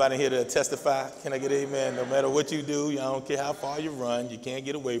 Is there anybody here to testify? Can I get an amen? No matter what you do, I don't care how far you run, you can't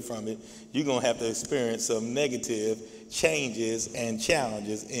get away from it. You're going to have to experience some negative changes and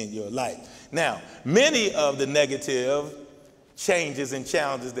challenges in your life. Now, many of the negative changes and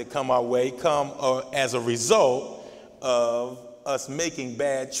challenges that come our way come as a result of us making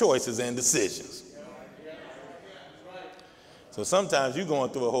bad choices and decisions. So sometimes you're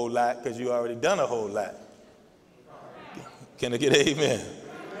going through a whole lot because you already done a whole lot. Can I get an amen?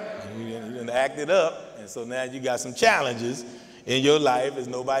 You done acted up, and so now you got some challenges in your life. It's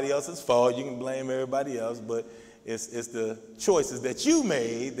nobody else's fault. You can blame everybody else, but it's the choices that you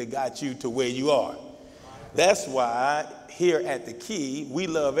made that got you to where you are. That's why here at The Key, we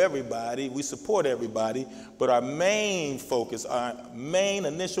love everybody, we support everybody, but our main focus, our main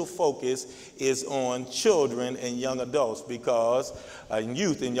initial focus is on children and young adults because,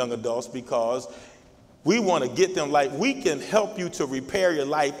 youth and young adults, because we want to get them, like, we can help you to repair your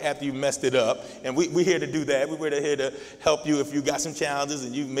life after you messed it up. And we're here to do that. We're here to help you if you got some challenges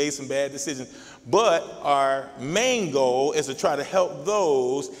and you've made some bad decisions. But our main goal is to try to help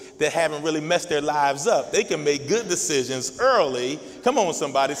those that haven't really messed their lives up. They can make good decisions early. Come on,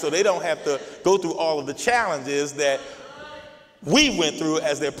 somebody, so they don't have to go through all of the challenges that we went through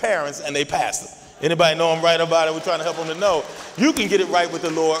as their parents and they passed them. Anybody know I'm right about it? We're trying to help them to know you can get it right with the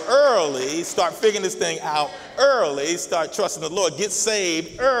Lord early, start figuring this thing out early, start trusting the Lord, get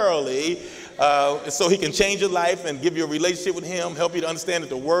saved early so he can change your life and give you a relationship with him, help you to understand that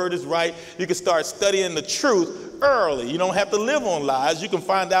the word is right. You can start studying the truth early. You don't have to live on lies. You can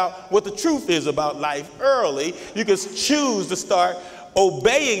find out what the truth is about life early. You can choose to start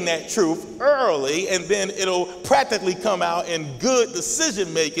obeying that truth early, and then it'll practically come out in good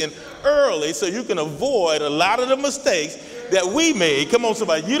decision making early so you can avoid a lot of the mistakes that we made. Come on,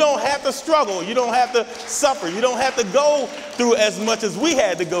 somebody. You don't have to struggle. You don't have to suffer. You don't have to go through as much as we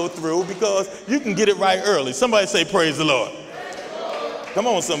had to go through because you can get it right early. Somebody say, praise the Lord. Come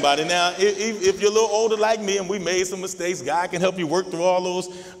on, somebody. Now, if you're a little older like me and we made some mistakes, God can help you work through all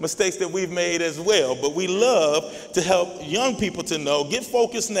those mistakes that we've made as well. But we love to help young people to know, get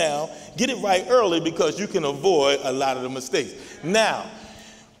focused now, get it right early because you can avoid a lot of the mistakes. Now,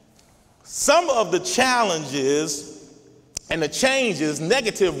 some of the challenges and the changes,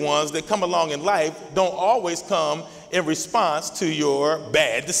 negative ones that come along in life, don't always come in response to your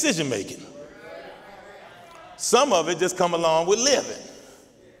bad decision making. Some of it just come along with living.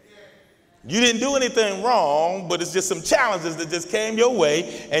 You didn't do anything wrong, but it's just some challenges that just came your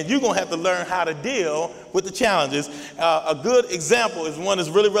way, and you're going to have to learn how to deal with the challenges. A good example is one that's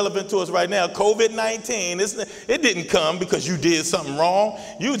really relevant to us right now. COVID-19, it didn't come because you did something wrong.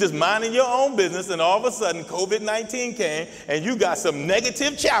 You were just minding your own business, and all of a sudden COVID-19 came, and you got some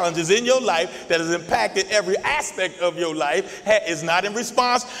negative challenges in your life that has impacted every aspect of your life. It's not in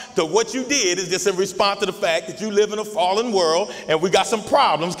response to what you did. It's just in response to the fact that you live in a fallen world, and we got some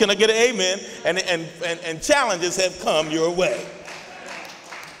problems. Can I get an amen? And challenges have come your way.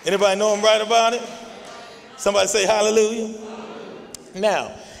 Anybody know I'm right about it? Somebody say hallelujah.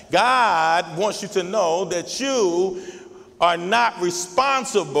 Now, God wants you to know that you are not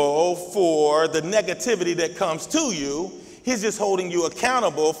responsible for the negativity that comes to you. He's just holding you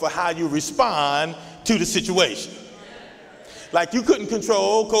accountable for how you respond to the situation. Like you couldn't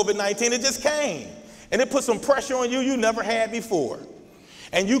control COVID-19, it just came. And it put some pressure on you never had before.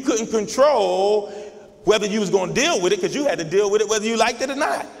 And you couldn't control whether you was going to deal with it because you had to deal with it whether you liked it or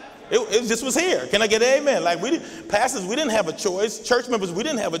not. It just was here. Can I get an amen? Like pastors, we didn't have a choice. Church members, we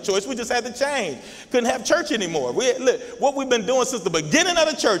didn't have a choice. We just had to change. Couldn't have church anymore. What we've been doing since the beginning of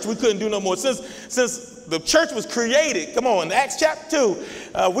the church, we couldn't do no more. Since the church was created. Come on, in Acts chapter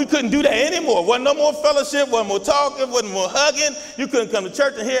 2, we couldn't do that anymore. Wasn't no more fellowship, wasn't more talking, wasn't more hugging. You couldn't come to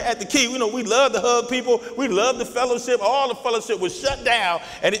church. And here at the Key, you know, we love to hug people. We love the fellowship. All the fellowship was shut down,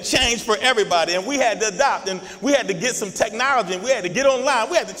 and it changed for everybody. And we had to adopt, and we had to get some technology, and we had to get online.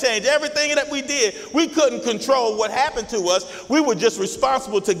 We had to change everything that we did. We couldn't control what happened to us. We were just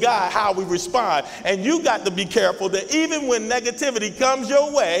responsible to God how we respond. And you got to be careful that even when negativity comes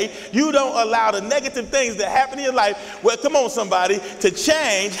your way, you don't allow the negative things that happen in your life, well, come on somebody, to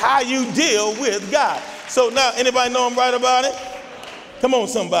change how you deal with God. So now, anybody know I'm right about it? Come on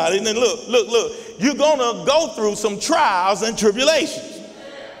somebody. And then look. You're going to go through some trials and tribulations.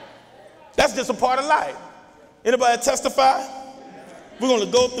 That's just a part of life. Anybody testify? We're going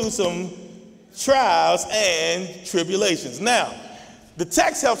to go through some trials and tribulations. Now, the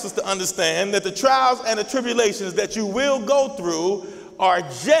text helps us to understand that the trials and the tribulations that you will go through are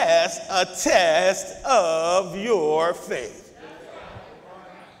just a test of your faith.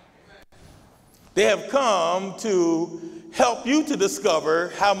 They have come to help you to discover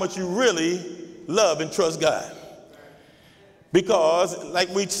how much you really love and trust God. Because, like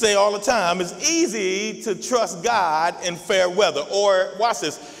we say all the time, it's easy to trust God in fair weather. Or, watch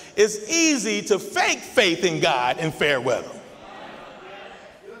this, it's easy to fake faith in God in fair weather.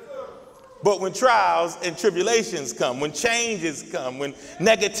 But when trials and tribulations come, when changes come, when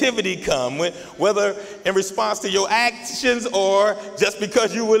negativity come, whether in response to your actions or just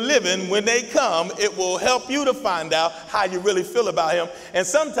because you were living, when they come, it will help you to find out how you really feel about him. And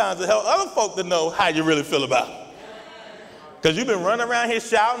sometimes it'll help other folk to know how you really feel about him. Because you've been running around here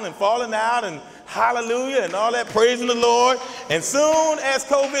shouting and falling out and hallelujah and all that, praising the Lord. And soon as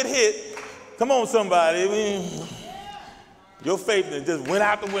COVID hit, come on somebody, your faith just went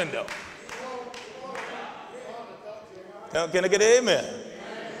out the window. Can I get an amen?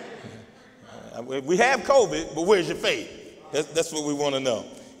 We have COVID, but where's your faith? That's what we want to know.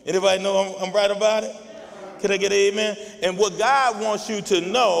 Anybody know I'm right about it? Can I get an amen? And what God wants you to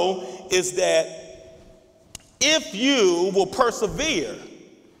know is that if you will persevere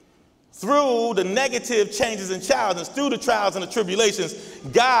through the negative changes and challenges, through the trials and the tribulations,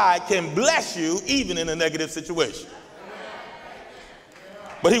 God can bless you even in a negative situation.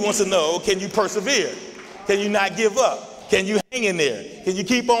 But he wants to know, can you persevere? Can you not give up? Can you hang in there? Can you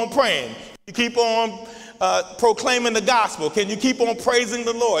keep on praying? Can you keep on proclaiming the gospel? Can you keep on praising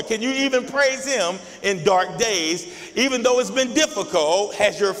the Lord? Can you even praise him in dark days? Even though it's been difficult,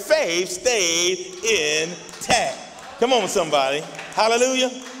 has your faith stayed intact? Come on, somebody.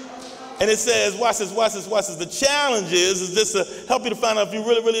 Hallelujah. And it says, watch this. The challenge is just to help you to find out if you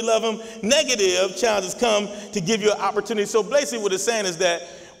really, really love him. Negative challenges come to give you an opportunity. So basically what it's saying is that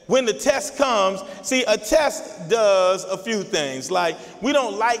when the test comes, see, a test does a few things. Like, we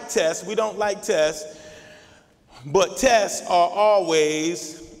don't like tests, but tests are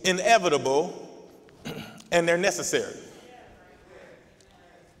always inevitable and they're necessary.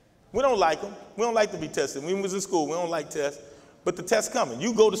 We don't like them. We don't like to be tested. When we was in school, we don't like tests, but the test's coming.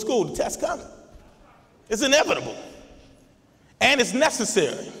 You go to school, the test's coming. It's inevitable and it's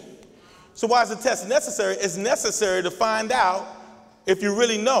necessary. So why is the test necessary? It's necessary to find out if you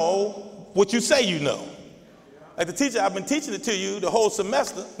really know what you say you know. Like the teacher, I've been teaching it to you the whole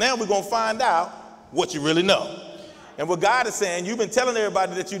semester. Now we're going to find out what you really know. And what God is saying, you've been telling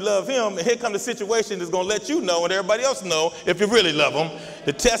everybody that you love him, and here comes the situation that's going to let you know and everybody else know if you really love him.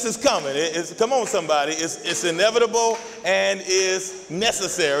 The test is coming. Come on, somebody. It's inevitable and it's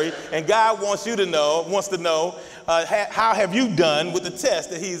necessary. And God wants to know, how have you done with the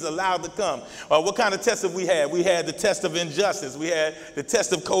test that he's allowed to come? What kind of tests have we had? We had the test of injustice. We had the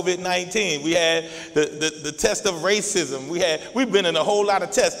test of COVID-19. We had the test of racism. We've been in a whole lot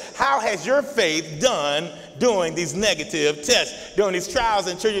of tests. How has your faith done during these negative tests? During these trials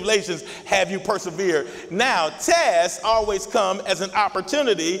and tribulations, have you persevered? Now, tests always come as an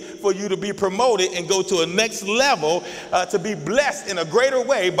opportunity for you to be promoted and go to a next level, to be blessed in a greater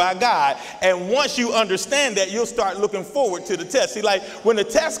way by God. And once you understand that, you'll start looking forward to the test. See, like when the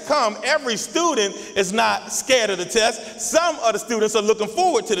tests come, every student is not scared of the test. Some of the students are looking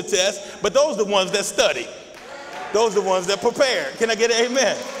forward to the test, but those are the ones that study. Those are the ones that prepare. Can I get an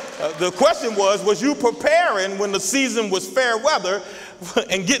amen? The question was you preparing when the season was fair weather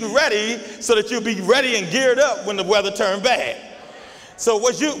and getting ready so that you'll be ready and geared up when the weather turned bad? So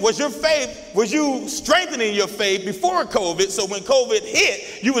was you strengthening your faith before COVID? So when COVID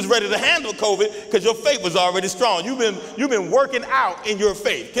hit, you was ready to handle COVID because your faith was already strong. You've been working out in your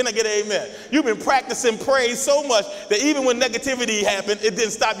faith. Can I get an amen? You've been practicing praise so much that even when negativity happened, it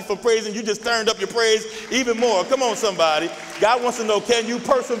didn't stop you from praising. You just turned up your praise even more. Come on, somebody. God wants to know, can you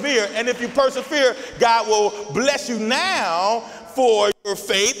persevere? And if you persevere, God will bless you now for your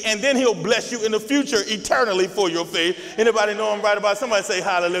faith, and then he'll bless you in the future eternally for your faith. Anybody know I'm right about? Somebody say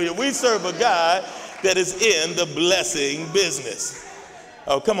hallelujah. We serve a God that is in the blessing business.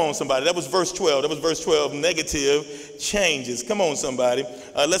 Oh, come on, somebody. That was verse 12. That was verse 12, negative changes. Come on, somebody.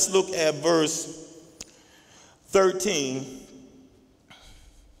 Let's look at verse 13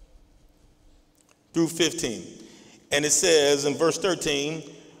 through 15. And it says in verse 13,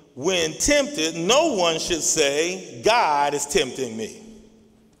 when tempted, no one should say, God is tempting me.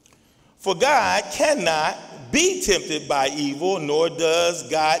 For God cannot be tempted by evil, nor does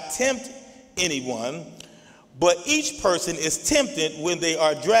God tempt anyone. But each person is tempted when they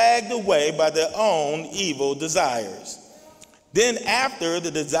are dragged away by their own evil desires. Then after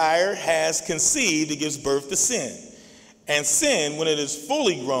the desire has conceived, it gives birth to sin. And sin, when it is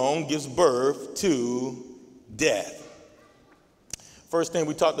fully grown, gives birth to death. First thing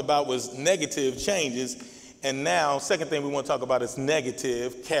we talked about was negative changes, and now second thing we want to talk about is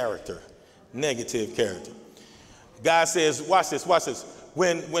negative character. Negative character. God says, watch this, watch this.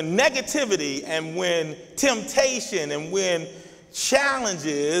 When negativity and when temptation and when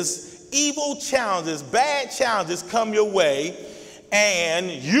challenges, evil challenges, bad challenges come your way,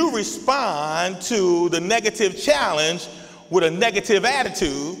 and you respond to the negative challenge with a negative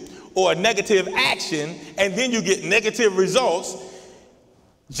attitude or a negative action, and then you get negative results,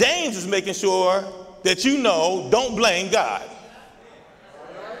 James is making sure that you know, don't blame God.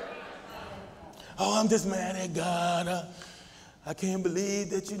 Oh, I'm just mad at God. I can't believe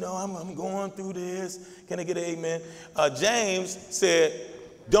that, I'm going through this. Can I get an amen? James said,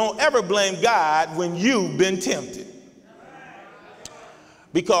 don't ever blame God when you've been tempted.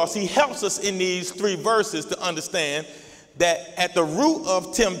 Because he helps us in these 3 verses to understand that at the root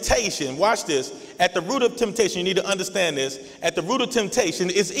of temptation, watch this, at the root of temptation, you need to understand this, at the root of temptation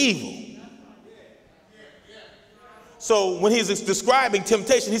is evil. So when he's describing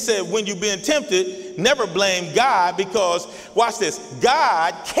temptation, he said, when you're being tempted, never blame God, because, watch this,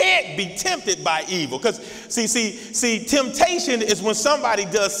 God can't be tempted by evil. Because, see, temptation is when somebody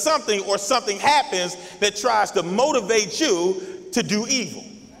does something or something happens that tries to motivate you to do evil.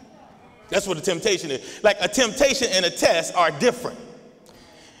 That's what a temptation is. Like a temptation and a test are different.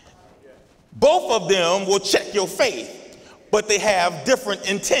 Both of them will check your faith, but they have different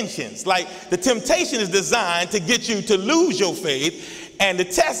intentions. Like the temptation is designed to get you to lose your faith, and the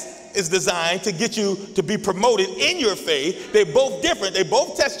test is designed to get you to be promoted in your faith. They're both different. They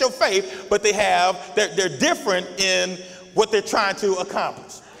both test your faith, but they're different in what they're trying to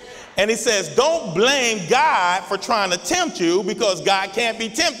accomplish. And he says, don't blame God for trying to tempt you, because God can't be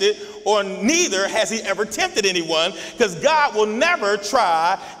tempted, or neither has he ever tempted anyone, because God will never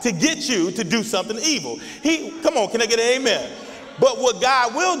try to get you to do something evil. Come on, can I get an amen? But what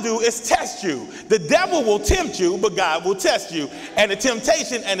God will do is test you. The devil will tempt you, but God will test you. And the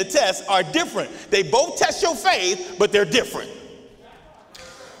temptation and the test are different. They both test your faith, but they're different.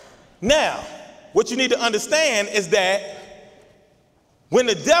 Now, what you need to understand is that when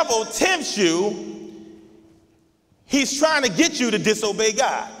the devil tempts you, he's trying to get you to disobey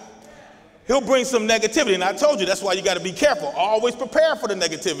God. He'll bring some negativity, and I told you that's why you got to be careful. Always prepare for the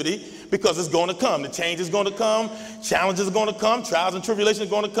negativity, because it's going to come. The change is going to come. Challenges are going to come. Trials and tribulations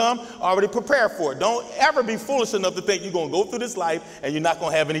are going to come. Already prepare for it. Don't ever be foolish enough to think you're going to go through this life and you're not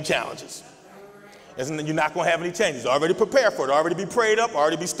going to have any challenges. And you're not going to have any changes. Already prepare for it. Already be prayed up.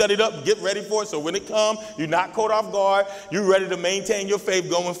 Already be studied up. Get ready for it. So when it comes, you're not caught off guard. You're ready to maintain your faith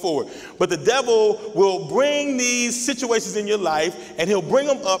going forward. But the devil will bring these situations in your life, and he'll bring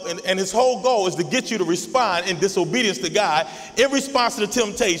them up. And his whole goal is to get you to respond in disobedience to God. In response to the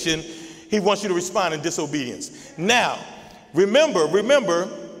temptation, he wants you to respond in disobedience. Now, remember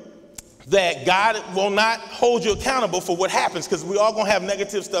that God will not hold you accountable for what happens, because we all going to have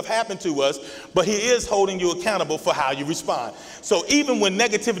negative stuff happen to us, but he is holding you accountable for how you respond. So even when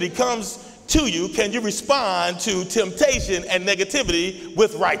negativity comes to you, can you respond to temptation and negativity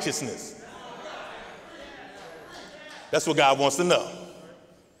with righteousness? That's what God wants to know.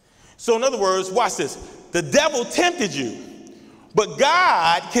 So in other words, watch this. The devil tempted you, but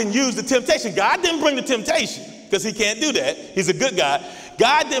God can use the temptation. God didn't bring the temptation, because he can't do that. He's a good God.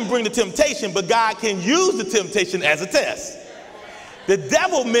 God didn't bring the temptation, but God can use the temptation as a test. The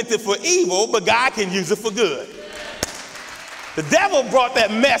devil meant it for evil, but God can use it for good. The devil brought that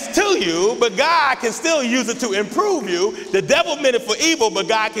mess to you, but God can still use it to improve you. The devil meant it for evil, but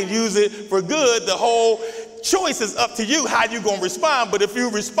God can use it for good. The whole choice is up to you how you're going to respond. But if you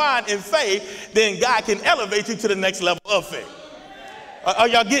respond in faith, then God can elevate you to the next level of faith. Are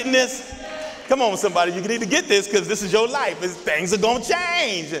y'all getting this? Come on, somebody. You need to get this because this is your life. Things are going to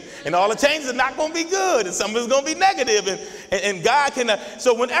change. And all the changes are not going to be good. And some of it's going to be negative. And God can.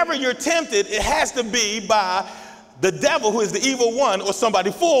 So whenever you're tempted, it has to be by the devil, who is the evil one, or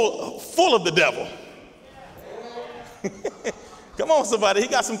somebody full of the devil. Come on, somebody. He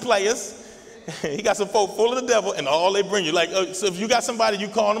got some players. He got some folk full of the devil, and all they bring you. Like, so if you got somebody, you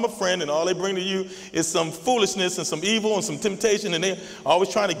call them a friend, and all they bring to you is some foolishness and some evil and some temptation, and they're always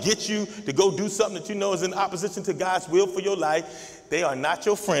trying to get you to go do something that you know is in opposition to God's will for your life. They are not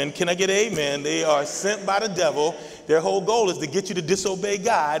your friend. Can I get an amen? They are sent by the devil. Their whole goal is to get you to disobey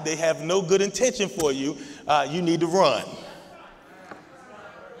God. They have no good intention for you. You need to run.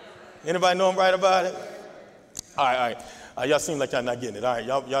 Anybody know I'm right about it? All right. Y'all seem like y'all not getting it. All right,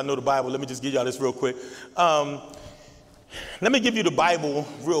 y'all know the Bible. Let me just give y'all this real quick. Let me give you the Bible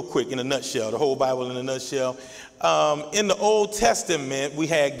real quick in a nutshell, the whole Bible in a nutshell. In the Old Testament, we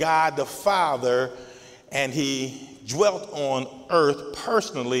had God the Father, and he dwelt on earth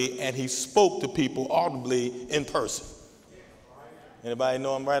personally, and he spoke to people audibly in person. Anybody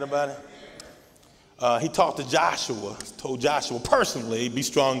know I'm right about it? He talked to Joshua, told Joshua personally, be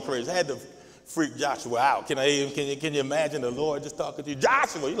strong and courageous. I had to freak Joshua out. Can you imagine the Lord just talking to you?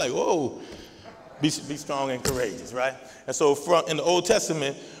 Joshua, you're like, whoa, be strong and courageous, right? And so in the Old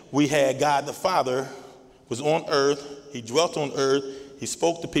Testament, we had God the Father was on earth. He dwelt on earth. He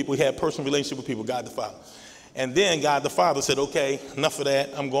spoke to people. He had a personal relationship with people, God the Father. And then God the Father said, okay, enough of that.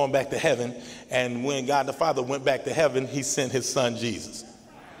 I'm going back to heaven. And when God the Father went back to heaven, he sent his son, Jesus.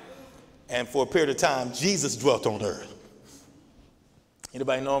 And for a period of time, Jesus dwelt on earth.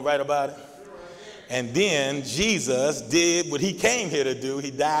 Anybody know I'm right about it? And then Jesus did what he came here to do.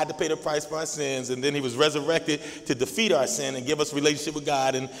 He died to pay the price for our sins, and then he was resurrected to defeat our sin and give us a relationship with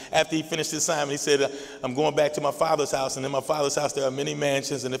God. And after he finished his assignment, he said, I'm going back to my Father's house, and in my Father's house there are many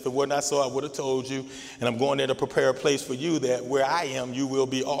mansions, and if it were not so, I would have told you, and I'm going there to prepare a place for you that where I am, you will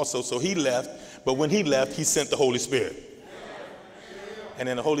be also. So he left, but when he left, he sent the Holy Spirit. And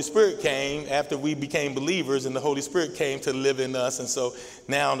then the Holy Spirit came after we became believers, and the Holy Spirit came to live in us. And so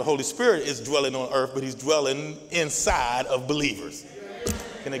now the Holy Spirit is dwelling on earth, but he's dwelling inside of believers.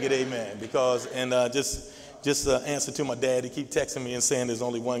 Can I get amen? Because, and just answer to my dad, he keep texting me and saying there's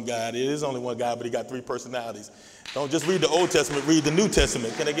only one God. It is only one God, but he got three personalities. Don't just read the Old Testament, read the New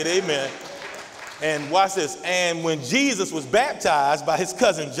Testament. Can I get amen? And watch this. And when Jesus was baptized by his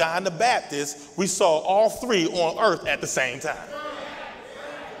cousin John the Baptist, we saw all three on earth at the same time.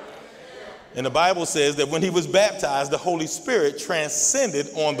 And the Bible says that when he was baptized, the Holy Spirit transcended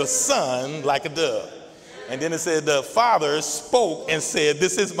on the Son like a dove. And then it said the Father spoke and said,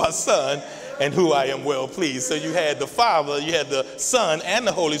 this is my Son in who I am well pleased. So you had the Father, you had the Son, and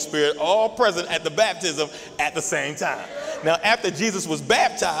the Holy Spirit all present at the baptism at the same time. Now, after Jesus was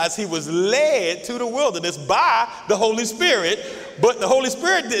baptized, he was led to the wilderness by the Holy Spirit. But the Holy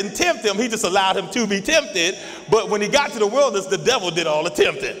Spirit didn't tempt him. He just allowed him to be tempted. But when he got to the wilderness, the devil did all the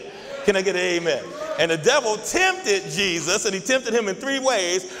tempting. Can I get an amen? And the devil tempted Jesus, and he tempted him in three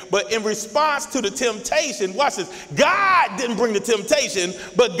ways. But in response to the temptation, watch this, God didn't bring the temptation,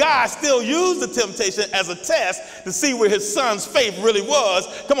 but God still used the temptation as a test to see where his son's faith really was.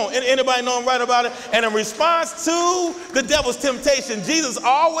 Come on, anybody know I'm right about it? And in response to the devil's temptation, Jesus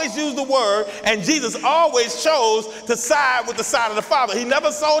always used the word, and Jesus always chose to side with the side of the Father. He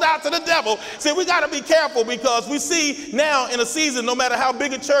never sold out to the devil. See, we got to be careful, because we see now in a season, no matter how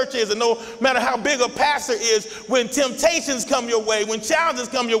big a church is and no matter how big a pastor is, when temptations come your way, when challenges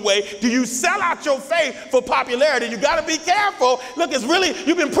come your way, do you sell out your faith for popularity? You got to be careful. Look, it's really,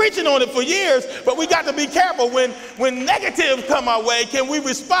 you've been preaching on it for years, but we got to be careful. When negatives come our way, can we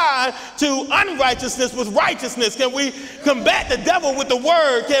respond to unrighteousness with righteousness? Can we combat the devil with the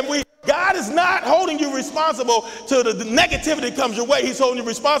word? God is not holding you responsible to the negativity that comes your way. He's holding you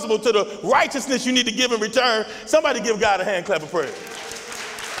responsible to the righteousness you need to give in return. Somebody give God a hand clap of praise.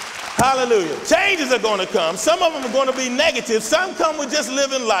 Hallelujah. Changes are going to come. Some of them are going to be negative. Some come with just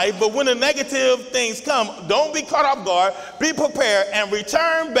living life. But when the negative things come, don't be caught off guard. Be prepared and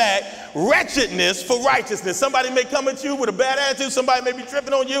return back wretchedness for righteousness. Somebody may come at you with a bad attitude. Somebody may be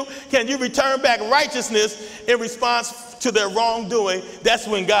tripping on you. Can you return back righteousness in response to their wrongdoing? That's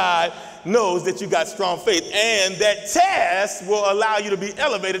when God knows that you got strong faith. And that test will allow you to be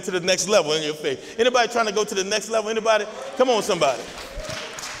elevated to the next level in your faith. Anybody trying to go to the next level? Anybody? Come on, somebody.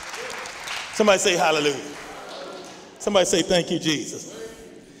 Somebody say hallelujah. Somebody say, thank you, Jesus.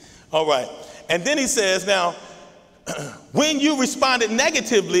 All right. And then he says, now, when you responded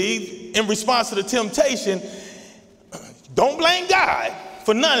negatively in response to the temptation, don't blame God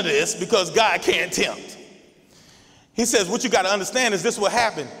for none of this because God can't tempt. He says, what you got to understand is this will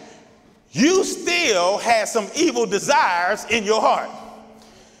happen. You still had some evil desires in your heart.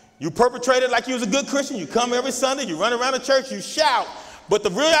 You perpetrated like you was a good Christian. You come every Sunday, you run around the church, you shout. But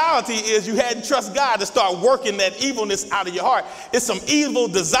the reality is you hadn't trusted God to start working that evilness out of your heart. It's some evil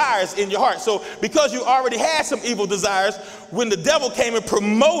desires in your heart. So because you already had some evil desires, when the devil came and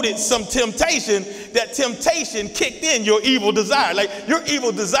promoted some temptation, that temptation kicked in your evil desire. Like your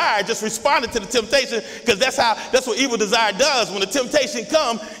evil desire just responded to the temptation because that's what evil desire does. When the temptation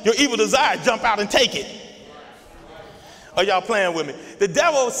comes, your evil desire jump out and take it. Are y'all playing with me? The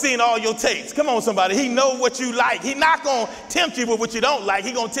devil's seen all your tapes. Come on, somebody. He knows what you like. He's not going to tempt you with what you don't like.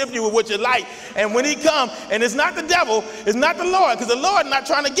 He's going to tempt you with what you like. And when he comes, and it's not the devil, it's not the Lord, because the Lord not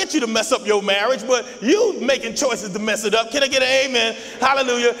trying to get you to mess up your marriage, but you making choices to mess it up. Can I get an amen?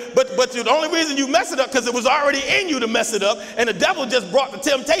 Hallelujah. But the only reason you mess it up because it was already in you to mess it up, and the devil just brought the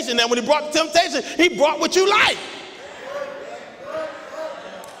temptation. And when he brought the temptation, he brought what you like.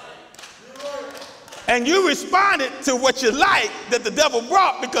 And you responded to what you like that the devil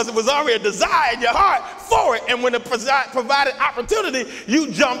brought because it was already a desire in your heart for it. And when it provided opportunity,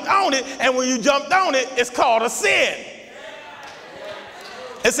 you jumped on it. And when you jumped on it, it's called a sin.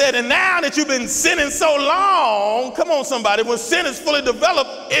 It said, and now that you've been sinning so long, come on somebody, when sin is fully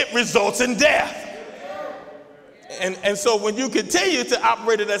developed, it results in death. And so when you continue to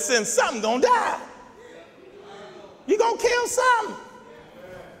operate in that sin, something's going to die. You're going to kill something.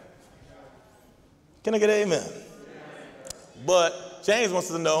 Can I get an amen? But James wants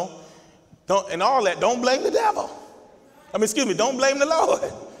to know, don't blame the devil. Don't blame the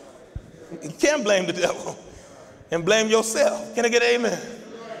Lord. You can't blame the devil and blame yourself. Can I get an amen?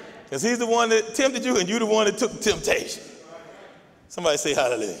 Because he's the one that tempted you and you're the one that took the temptation. Somebody say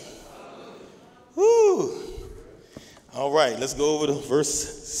hallelujah. Woo. All right, let's go over to verse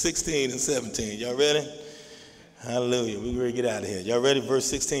 16 and 17. Y'all ready? Hallelujah. We're ready to get out of here. Y'all ready? Verse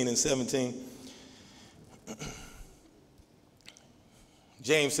 16 and 17.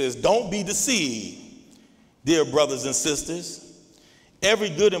 James says, don't be deceived, dear brothers and sisters. Every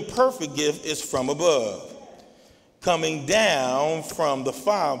good and perfect gift is from above, coming down from the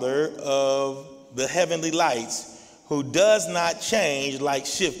Father of the heavenly lights, who does not change like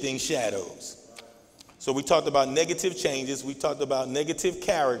shifting shadows. So we talked about negative changes. We talked about negative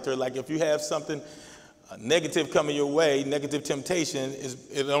character. Like if you have something negative coming your way, negative temptation,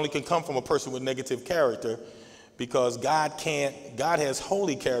 it only can come from a person with negative character. Because God has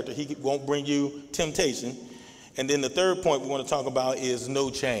holy character. He won't bring you temptation. And then the third point we want to talk about is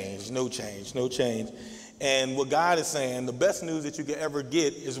no change, no change, no change. And what God is saying, the best news that you can ever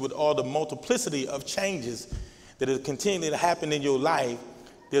get is with all the multiplicity of changes that are continuing to happen in your life,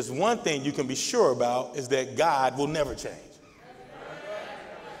 there's one thing you can be sure about is that God will never change.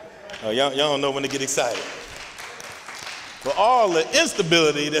 Y'all don't know when to get excited. For all the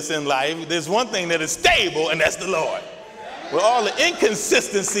instability that's in life, there's one thing that is stable, and that's the Lord. With all the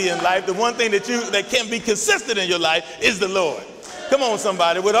inconsistency in life, the one thing that can be consistent in your life is the Lord. Come on,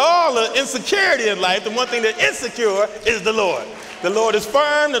 somebody. With all the insecurity in life, the one thing that's insecure is the Lord. The Lord is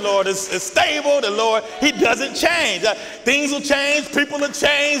firm. The Lord is stable. The Lord, he doesn't change. Things will change. People will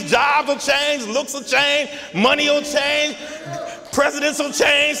change. Jobs will change. Looks will change. Money will change. Presidents will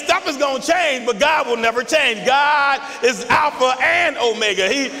change, stuff is going to change, but God will never change. God is Alpha and Omega.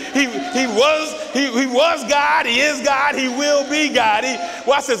 He was God, he is God, he will be God.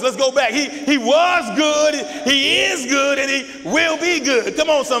 Watch this, let's go back. He was good, he is good, and he will be good. Come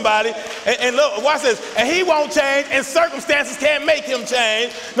on, somebody. And look, watch this. And he won't change, and circumstances can't make him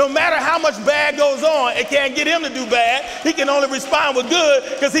change. No matter how much bad goes on, it can't get him to do bad. He can only respond with good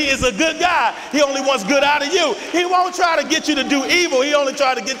because he is a good God. He only wants good out of you. He won't try to get you to do evil. He only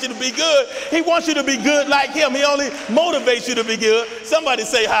tries to get you to be good. He wants you to be good like him. He only motivates you to be good. Somebody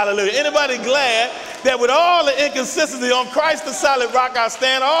say hallelujah. Anybody glad that with all the inconsistency on Christ the solid rock I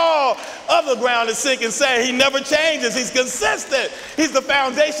stand, all other ground is sinking sand. He never changes. He's consistent. He's the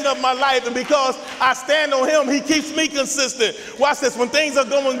foundation of my life, and because I stand on him, he keeps me consistent. Watch this. When things are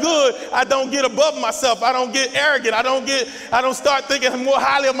going good, I don't get above myself. I don't get arrogant. I don't start thinking more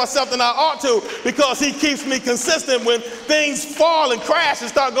highly of myself than I ought to, because he keeps me consistent. When things fall and crash and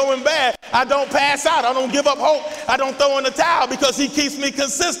start going bad, I don't pass out. I don't give up hope. I don't throw in the towel, because he keeps me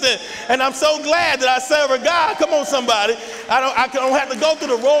consistent. And I'm so glad that I serve a God. Come on, somebody. I don't have to go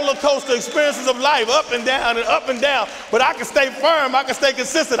through the roller coaster experiences of life, up and down, but I can stay firm. I can stay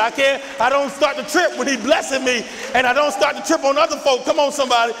consistent. I don't start to trip when he blessing me, and I don't start to trip on other folk. Come on,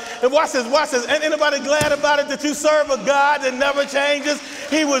 somebody. And watch this. Ain't anybody glad about it that you serve a God that never changes?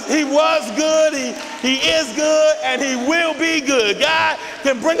 He was good, he is good, and he will be good. God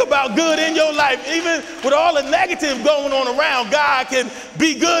can bring about good in your life. Even with all the negative going on around, God can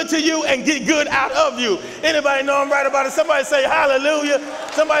be good to you and get good out of you. Anybody know I'm right about it? Somebody say hallelujah.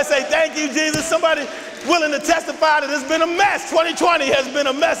 Somebody say thank you, Jesus. Somebody willing to testify that it's been a mess. 2020 has been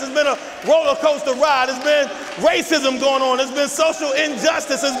a mess. It's been a roller coaster ride. It's been racism going on. It's been social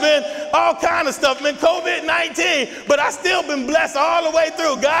injustice. It's been all kind of stuff. It's been COVID-19, but I still been blessed all the way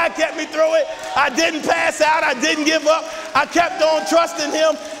through. God kept me through it. I didn't pass out. I didn't give up. I kept on trusting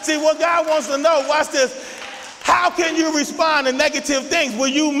him. See, what God wants to know, watch this. How can you respond to negative things? Will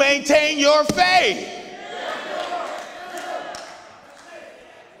you maintain your faith?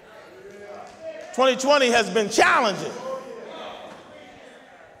 2020 has been challenging.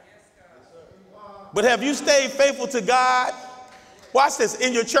 But have you stayed faithful to God? Watch this,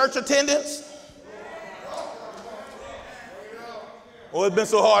 in your church attendance? Oh, it's been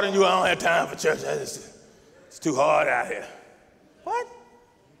so hard on you, I don't have time for church. It's too hard out here. What?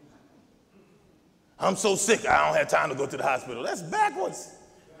 I'm so sick, I don't have time to go to the hospital. That's backwards.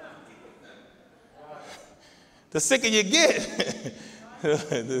 The sicker you get,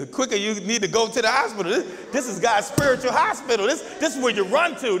 the quicker you need to go to the hospital. This is God's spiritual hospital. This is where you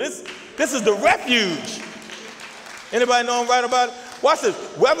run to. This is the refuge. Anybody know I'm right about it? Watch this.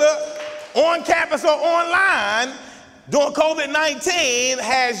 Whether on campus or online, during COVID-19,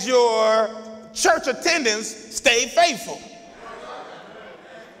 has your church attendance stayed faithful?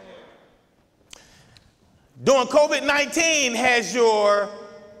 During COVID-19, has your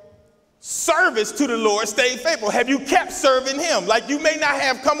service to the Lord stayed faithful? Have you kept serving him? Like, you may not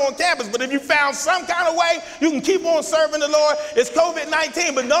have come on campus, but if you found some kind of way, you can keep on serving the Lord. It's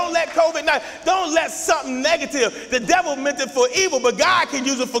COVID-19, but don't let something negative. The devil meant it for evil, but God can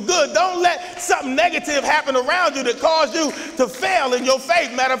use it for good. Don't let something negative happen around you that cause you to fail in your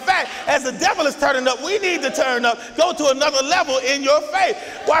faith. Matter of fact, as the devil is turning up, we need to turn up. Go to another level in your faith.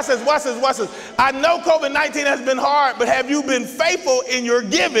 Watch this, watch this, watch this. I know COVID-19 has been hard, but have you been faithful in your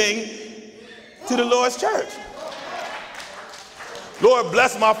giving to the Lord's church? Lord,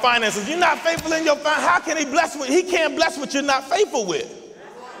 bless my finances. You're not faithful in your finances. How can he bless what he can't bless what you're not faithful with?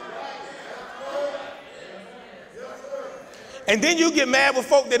 And then you get mad with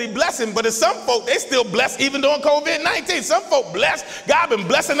folk that he blessing, but there's some folk, they still blessed even during COVID-19. Some folk blessed. God been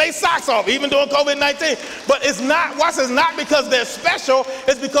blessing their socks off even during COVID-19. But it's not, watch this, not because they're special,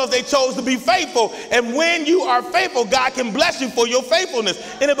 it's because they chose to be faithful. And when you are faithful, God can bless you for your faithfulness.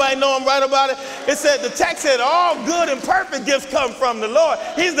 Anybody know I'm right about it? It said, the text said, all good and perfect gifts come from the Lord.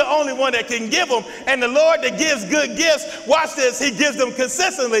 He's the only one that can give them. And the Lord that gives good gifts, watch this, he gives them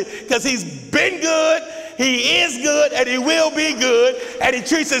consistently because he's been good. He is good, and he will be good, and he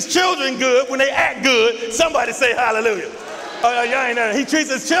treats his children good when they act good. Somebody say hallelujah. Oh, y'all ain't know. He treats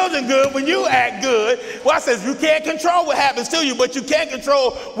his children good when you act good. Watch this. You can't control what happens to you, but you can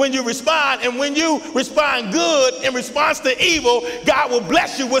control when you respond. And when you respond good in response to evil, God will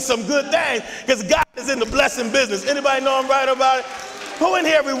bless you with some good things because God is in the blessing business. Anybody know I'm right about it? Who in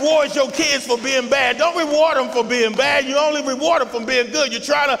here rewards your kids for being bad? Don't reward them for being bad. You only reward them for being good. You're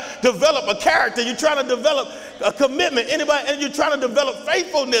trying to develop a character. You're trying to develop a commitment. Anybody, and you're trying to develop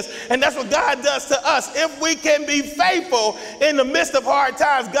faithfulness. And that's what God does to us. If we can be faithful in the midst of hard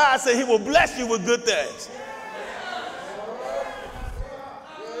times, God said he will bless you with good things.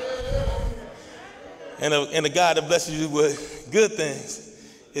 And the God that blesses you with good things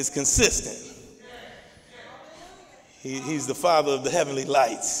is consistent. He's the Father of the heavenly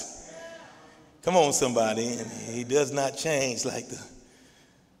lights. Come on, somebody. And he does not change like the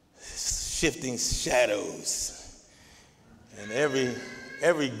shifting shadows. And every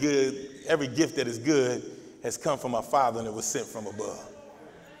gift that is good has come from our Father, and it was sent from above.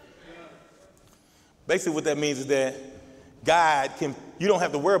 Basically what that means is that you don't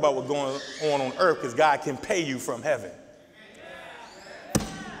have to worry about what's going on earth because God can pay you from heaven.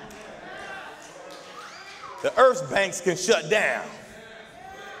 The earth's banks can shut down,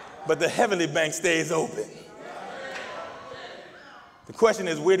 but the heavenly bank stays open. The question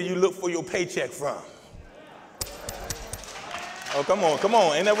is, where do you look for your paycheck from? Oh, come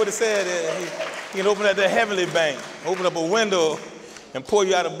on. Ain't that what it said? He can open up the heavenly bank, open up a window and pour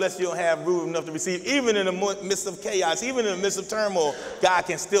you out a blessing you don't have room enough to receive. Even in the midst of chaos, even in the midst of turmoil, God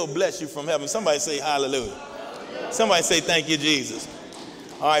can still bless you from heaven. Somebody say hallelujah. Somebody say thank you, Jesus.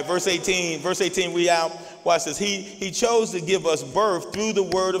 All right, verse 18, we out. watch this, he chose to give us birth through the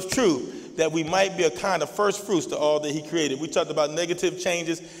word of truth, that we might be a kind of first fruits to all that he created. We talked about negative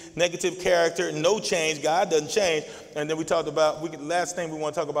changes, negative character, no change. God doesn't change. And then we talked about, last thing we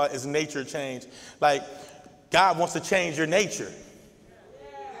want to talk about is nature change. Like, God wants to change your nature.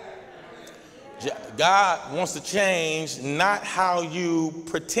 God wants to change not how you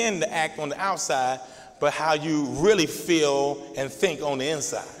pretend to act on the outside, but how you really feel and think on the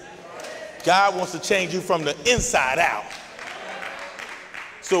inside. God wants to change you from the inside out.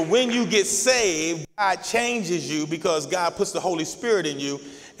 So when you get saved, God changes you because God puts the Holy Spirit in you.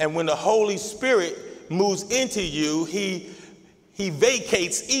 And when the Holy Spirit moves into you, he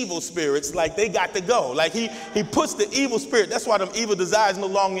vacates evil spirits, like they got to go. Like he puts the evil spirit. That's why them evil desires no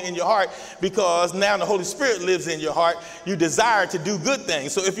longer in your heart, because now the Holy Spirit lives in your heart. You desire to do good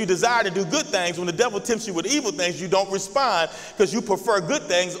things. So if you desire to do good things, when the devil tempts you with evil things, you don't respond because you prefer good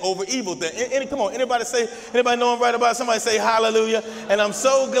things over evil things. Come on, anybody know I'm right about it? Somebody say hallelujah. And I'm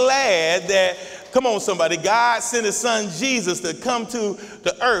so glad that, come on, somebody, God sent his son Jesus to come to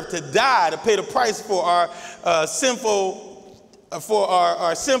the earth, to die, to pay the price for our sinful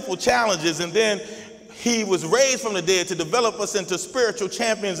challenges, and then he was raised from the dead to develop us into spiritual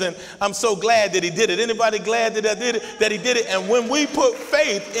champions, and I'm so glad that he did it. Anybody glad that he did it? And when we put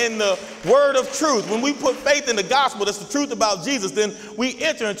faith in the word of truth, when we put faith in the gospel, that's the truth about Jesus, then we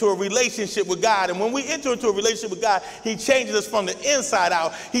enter into a relationship with God. And when we enter into a relationship with God, he changes us from the inside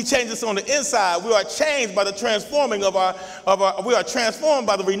out. He changes us on the inside. We are changed by the transforming we are transformed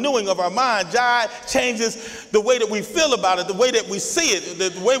by the renewing of our mind. God changes the way that we feel about it, the way that we see it,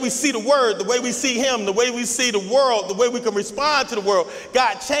 the way we see the word, the way we see him, the way we see the world, the way we can respond to the world.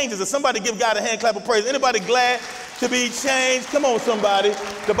 God changes us. Somebody give God a hand clap of praise. Anybody glad to be changed? Come on, somebody.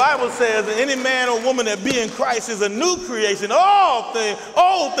 The Bible says that any man or woman that be in Christ is a new creation.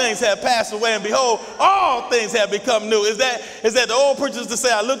 Old things have passed away, and behold, all things have become new. Is that the old preachers to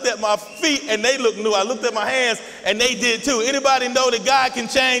say, I looked at my feet and they look new. I looked at my hands and they did too. Anybody know that God can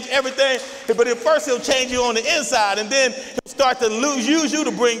change everything? But at first he'll change you on the inside, and then he'll start to use you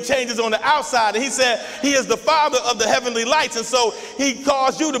to bring changes on the outside. And he said he is the father of the heavenly lights, and so he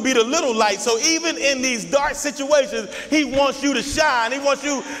calls you to be the little light. So even in these dark situations, he wants you to shine. He wants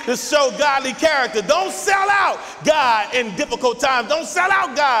you to show godly character. Don't sell out God in difficult times. Don't sell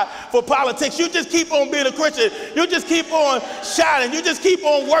out God for politics. You just keep on being a Christian. You just keep on shining. You just keep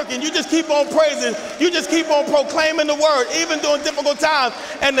on working. You just keep on praising. You just keep on proclaiming the word, even during difficult times.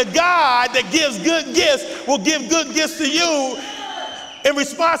 And the God that gives good gifts will give good gifts to you in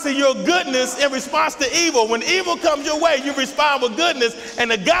response to your goodness, in response to evil. When evil comes your way, you respond with goodness, and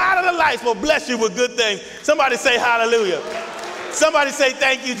the God of the lights will bless you with good things. Somebody say hallelujah. Somebody say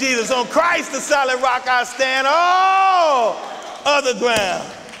thank you, Jesus. On Christ, the solid rock I stand. All other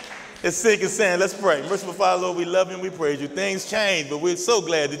ground is sinking sand. Let's pray. Merciful Father, Lord, we love you and we praise you. Things change, but we're so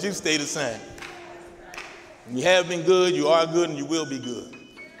glad that you stay the same. You have been good, you are good, and you will be good.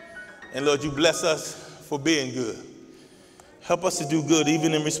 And Lord, you bless us for being good. Help us to do good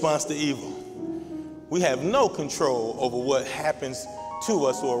even in response to evil. We have no control over what happens to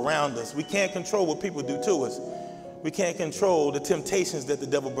us or around us. We can't control what people do to us. We can't control the temptations that the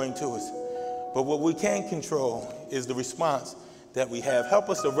devil brings to us. But what we can control is the response that we have. Help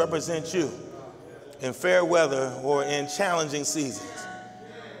us to represent you in fair weather or in challenging seasons.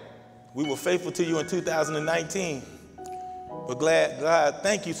 We were faithful to you in 2019. But God,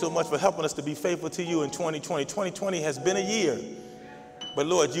 thank you so much for helping us to be faithful to you in 2020. 2020 has been a year. But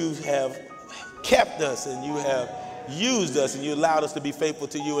Lord, you have kept us and you have used us and you allowed us to be faithful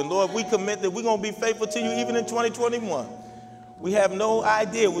to you. And Lord, we commit that we're going to be faithful to you even in 2021. We have no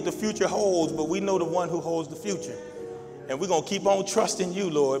idea what the future holds, but we know the one who holds the future. And we're going to keep on trusting you,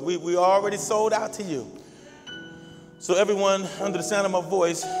 Lord. We already sold out to you. So everyone under the sound of my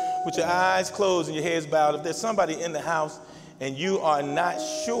voice, with your eyes closed and your heads bowed, if there's somebody in the house and you are not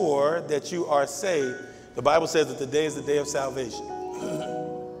sure that you are saved, the Bible says that today is the day of salvation.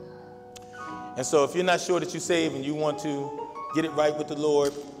 And so if you're not sure that you're saved and you want to get it right with the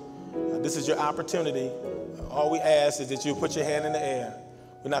Lord, this is your opportunity. All we ask is that you put your hand in the air.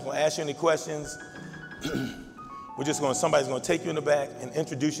 We're not going to ask you any questions. Somebody's going to take you in the back and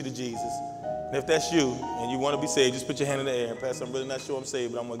introduce you to Jesus. And if that's you and you want to be saved, just put your hand in the air. Pastor, I'm really not sure I'm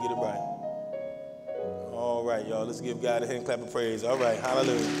saved, but I'm going to get it right. All right, y'all, let's give God a hand clap of praise. All right,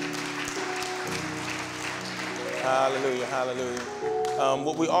 hallelujah. Hallelujah, hallelujah.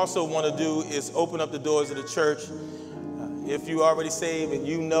 What we also want to do is open up the doors of the church. If you're already saved and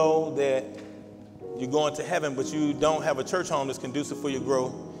you know that you're going to heaven, but you don't have a church home that's conducive for your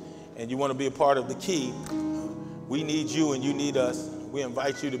growth, and you want to be a part of the key, we need you and you need us. we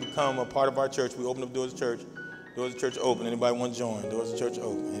invite you to become a part of our church. We open up doors of church. Doors of church open. Anybody want to join? Doors of church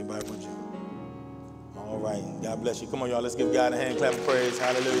open. Anybody want to join? All right. God bless you. Come on, y'all. Let's give God a hand clap of praise.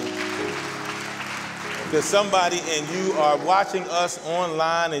 Hallelujah. If there's somebody and you are watching us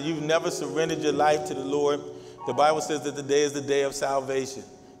online and you've never surrendered your life to the Lord, the Bible says that today is the day of salvation.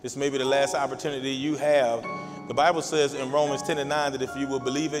 This may be the last opportunity you have. The Bible says in Romans 10:9 that if you will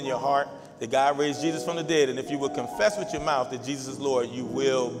believe in your heart that God raised Jesus from the dead, and if you will confess with your mouth that Jesus is Lord, you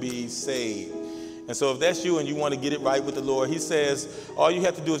will be saved. And so if that's you and you want to get it right with the Lord, he says all you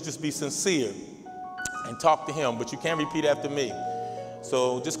have to do is just be sincere and talk to him, but you can't repeat after me.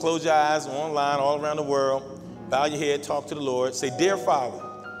 So just close your eyes online all around the world, bow your head, talk to the Lord. Say, dear Father,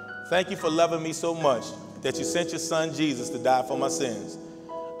 thank you for loving me so much that you sent your son Jesus to die for my sins.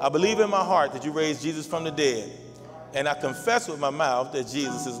 I believe in my heart that you raised Jesus from the dead, and I confess with my mouth that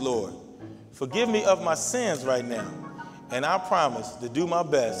Jesus is Lord. Forgive me of my sins right now, and I promise to do my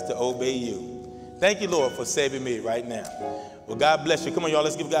best to obey you. Thank you, Lord, for saving me right now. Well, God bless you. Come on, y'all,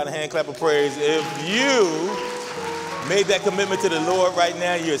 let's give God a hand clap of praise. If you made that commitment to the Lord right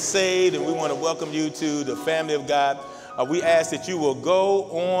now, you're saved, and we want to welcome you to the family of God. We ask that you will go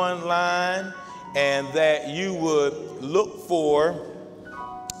online and that you would look for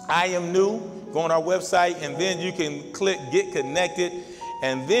I Am New, go on our website, and then you can click Get Connected,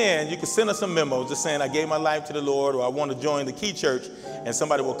 and then you can send us a memo just saying I gave my life to the Lord, or I want to join the Key Church, and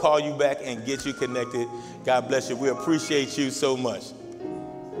somebody will call you back and get you connected. God bless you. We appreciate you so much.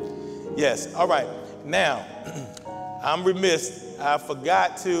 Yes, all right. Now, I'm remiss. I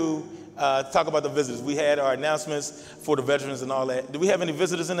forgot to talk about the visitors. We had our announcements for the veterans and all that. Do we have any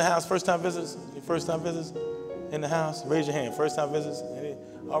visitors in the house? First-time visitors? Any first-time visitors in the house? Raise your hand. First-time visitors?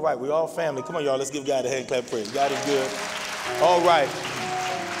 All right, we all family. Come on, y'all. Let's give God a hand clap praise. God is good. All right.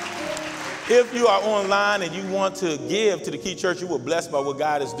 If you are online and you want to give to the Key Church, you were blessed by what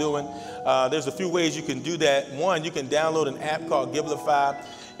God is doing. There's a few ways you can do that. One, you can download an app called Givelify,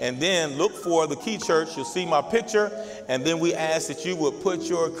 and then look for the Key Church. You'll see my picture, and then we ask that you would put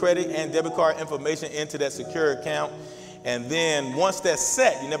your credit and debit card information into that secure account. And then once that's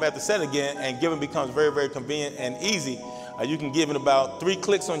set, you never have to set it again, and giving becomes very, very convenient and easy. You can give in about 3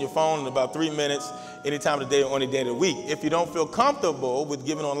 clicks on your phone in about 3 minutes, any time of the day or any day of the week. If you don't feel comfortable with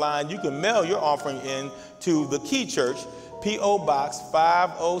giving online, you can mail your offering in to the Key Church, P.O. Box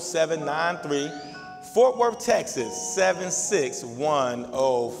 50793, Fort Worth, Texas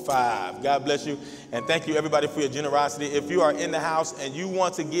 76105. God bless you, and thank you everybody for your generosity. If you are in the house and you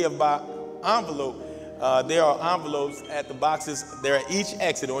want to give by envelope, there are envelopes at the boxes. They're at each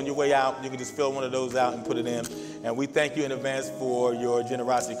exit on your way out. You can just fill one of those out and put it in. And we thank you in advance for your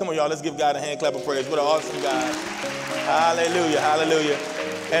generosity. Come on, y'all, let's give God a hand clap of praise. What an awesome God. Hallelujah, hallelujah.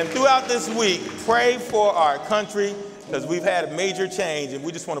 And throughout this week, pray for our country, because we've had a major change, and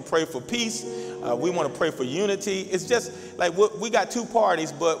we just want to pray for peace. We want to pray for unity. It's just like we got two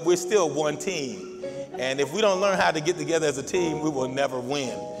parties, but we're still one team. And if we don't learn how to get together as a team, we will never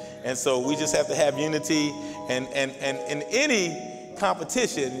win. And so we just have to have unity, and in any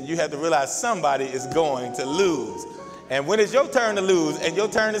competition, you have to realize somebody is going to lose. And when it's your turn to lose, and your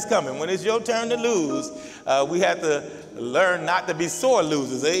turn is coming, when it's your turn to lose, we have to learn not to be sore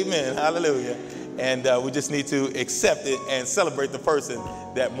losers. Amen. Hallelujah. And we just need to accept it and celebrate the person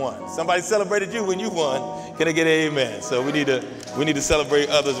that won. Somebody celebrated you when you won. Can I get an amen? So we need to celebrate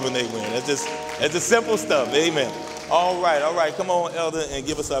others when they win. That's just simple stuff. Amen. All right. Come on, Elder, and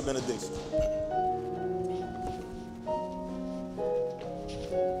give us our benediction.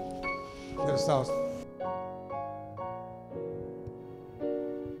 Let's all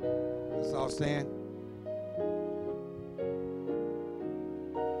stand.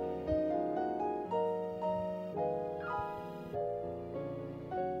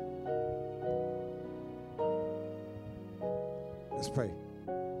 Let's pray.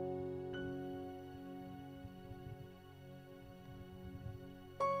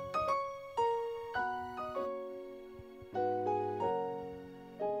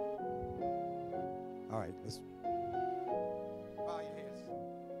 All right, let's bow your heads.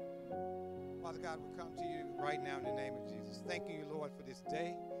 Father God, we come to you right now in the name of Jesus. Thanking you, Lord, for this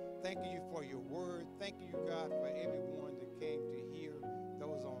day. Thanking you for your word. Thanking you, God, for everyone that came to hear,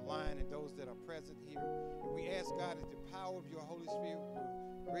 those online and those that are present here. And we ask, God, that the power of your Holy Spirit will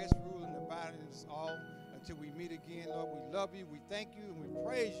rest, rule, and abide in us all until we meet again. Lord, we love you, we thank you, and we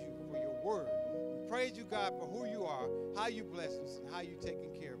praise you for your word. We praise you, God, for who you are, how you bless us, and how you're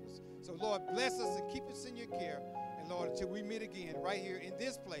taking care of us. So, Lord, bless us and keep us in your care. And, Lord, until we meet again right here in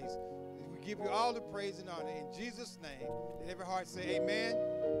this place, we give you all the praise and honor in Jesus' name. And every heart say amen.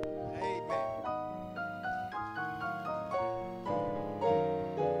 Amen.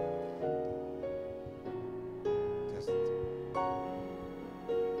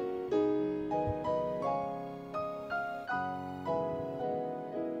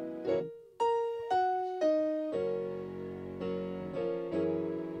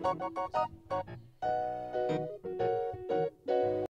 Yes.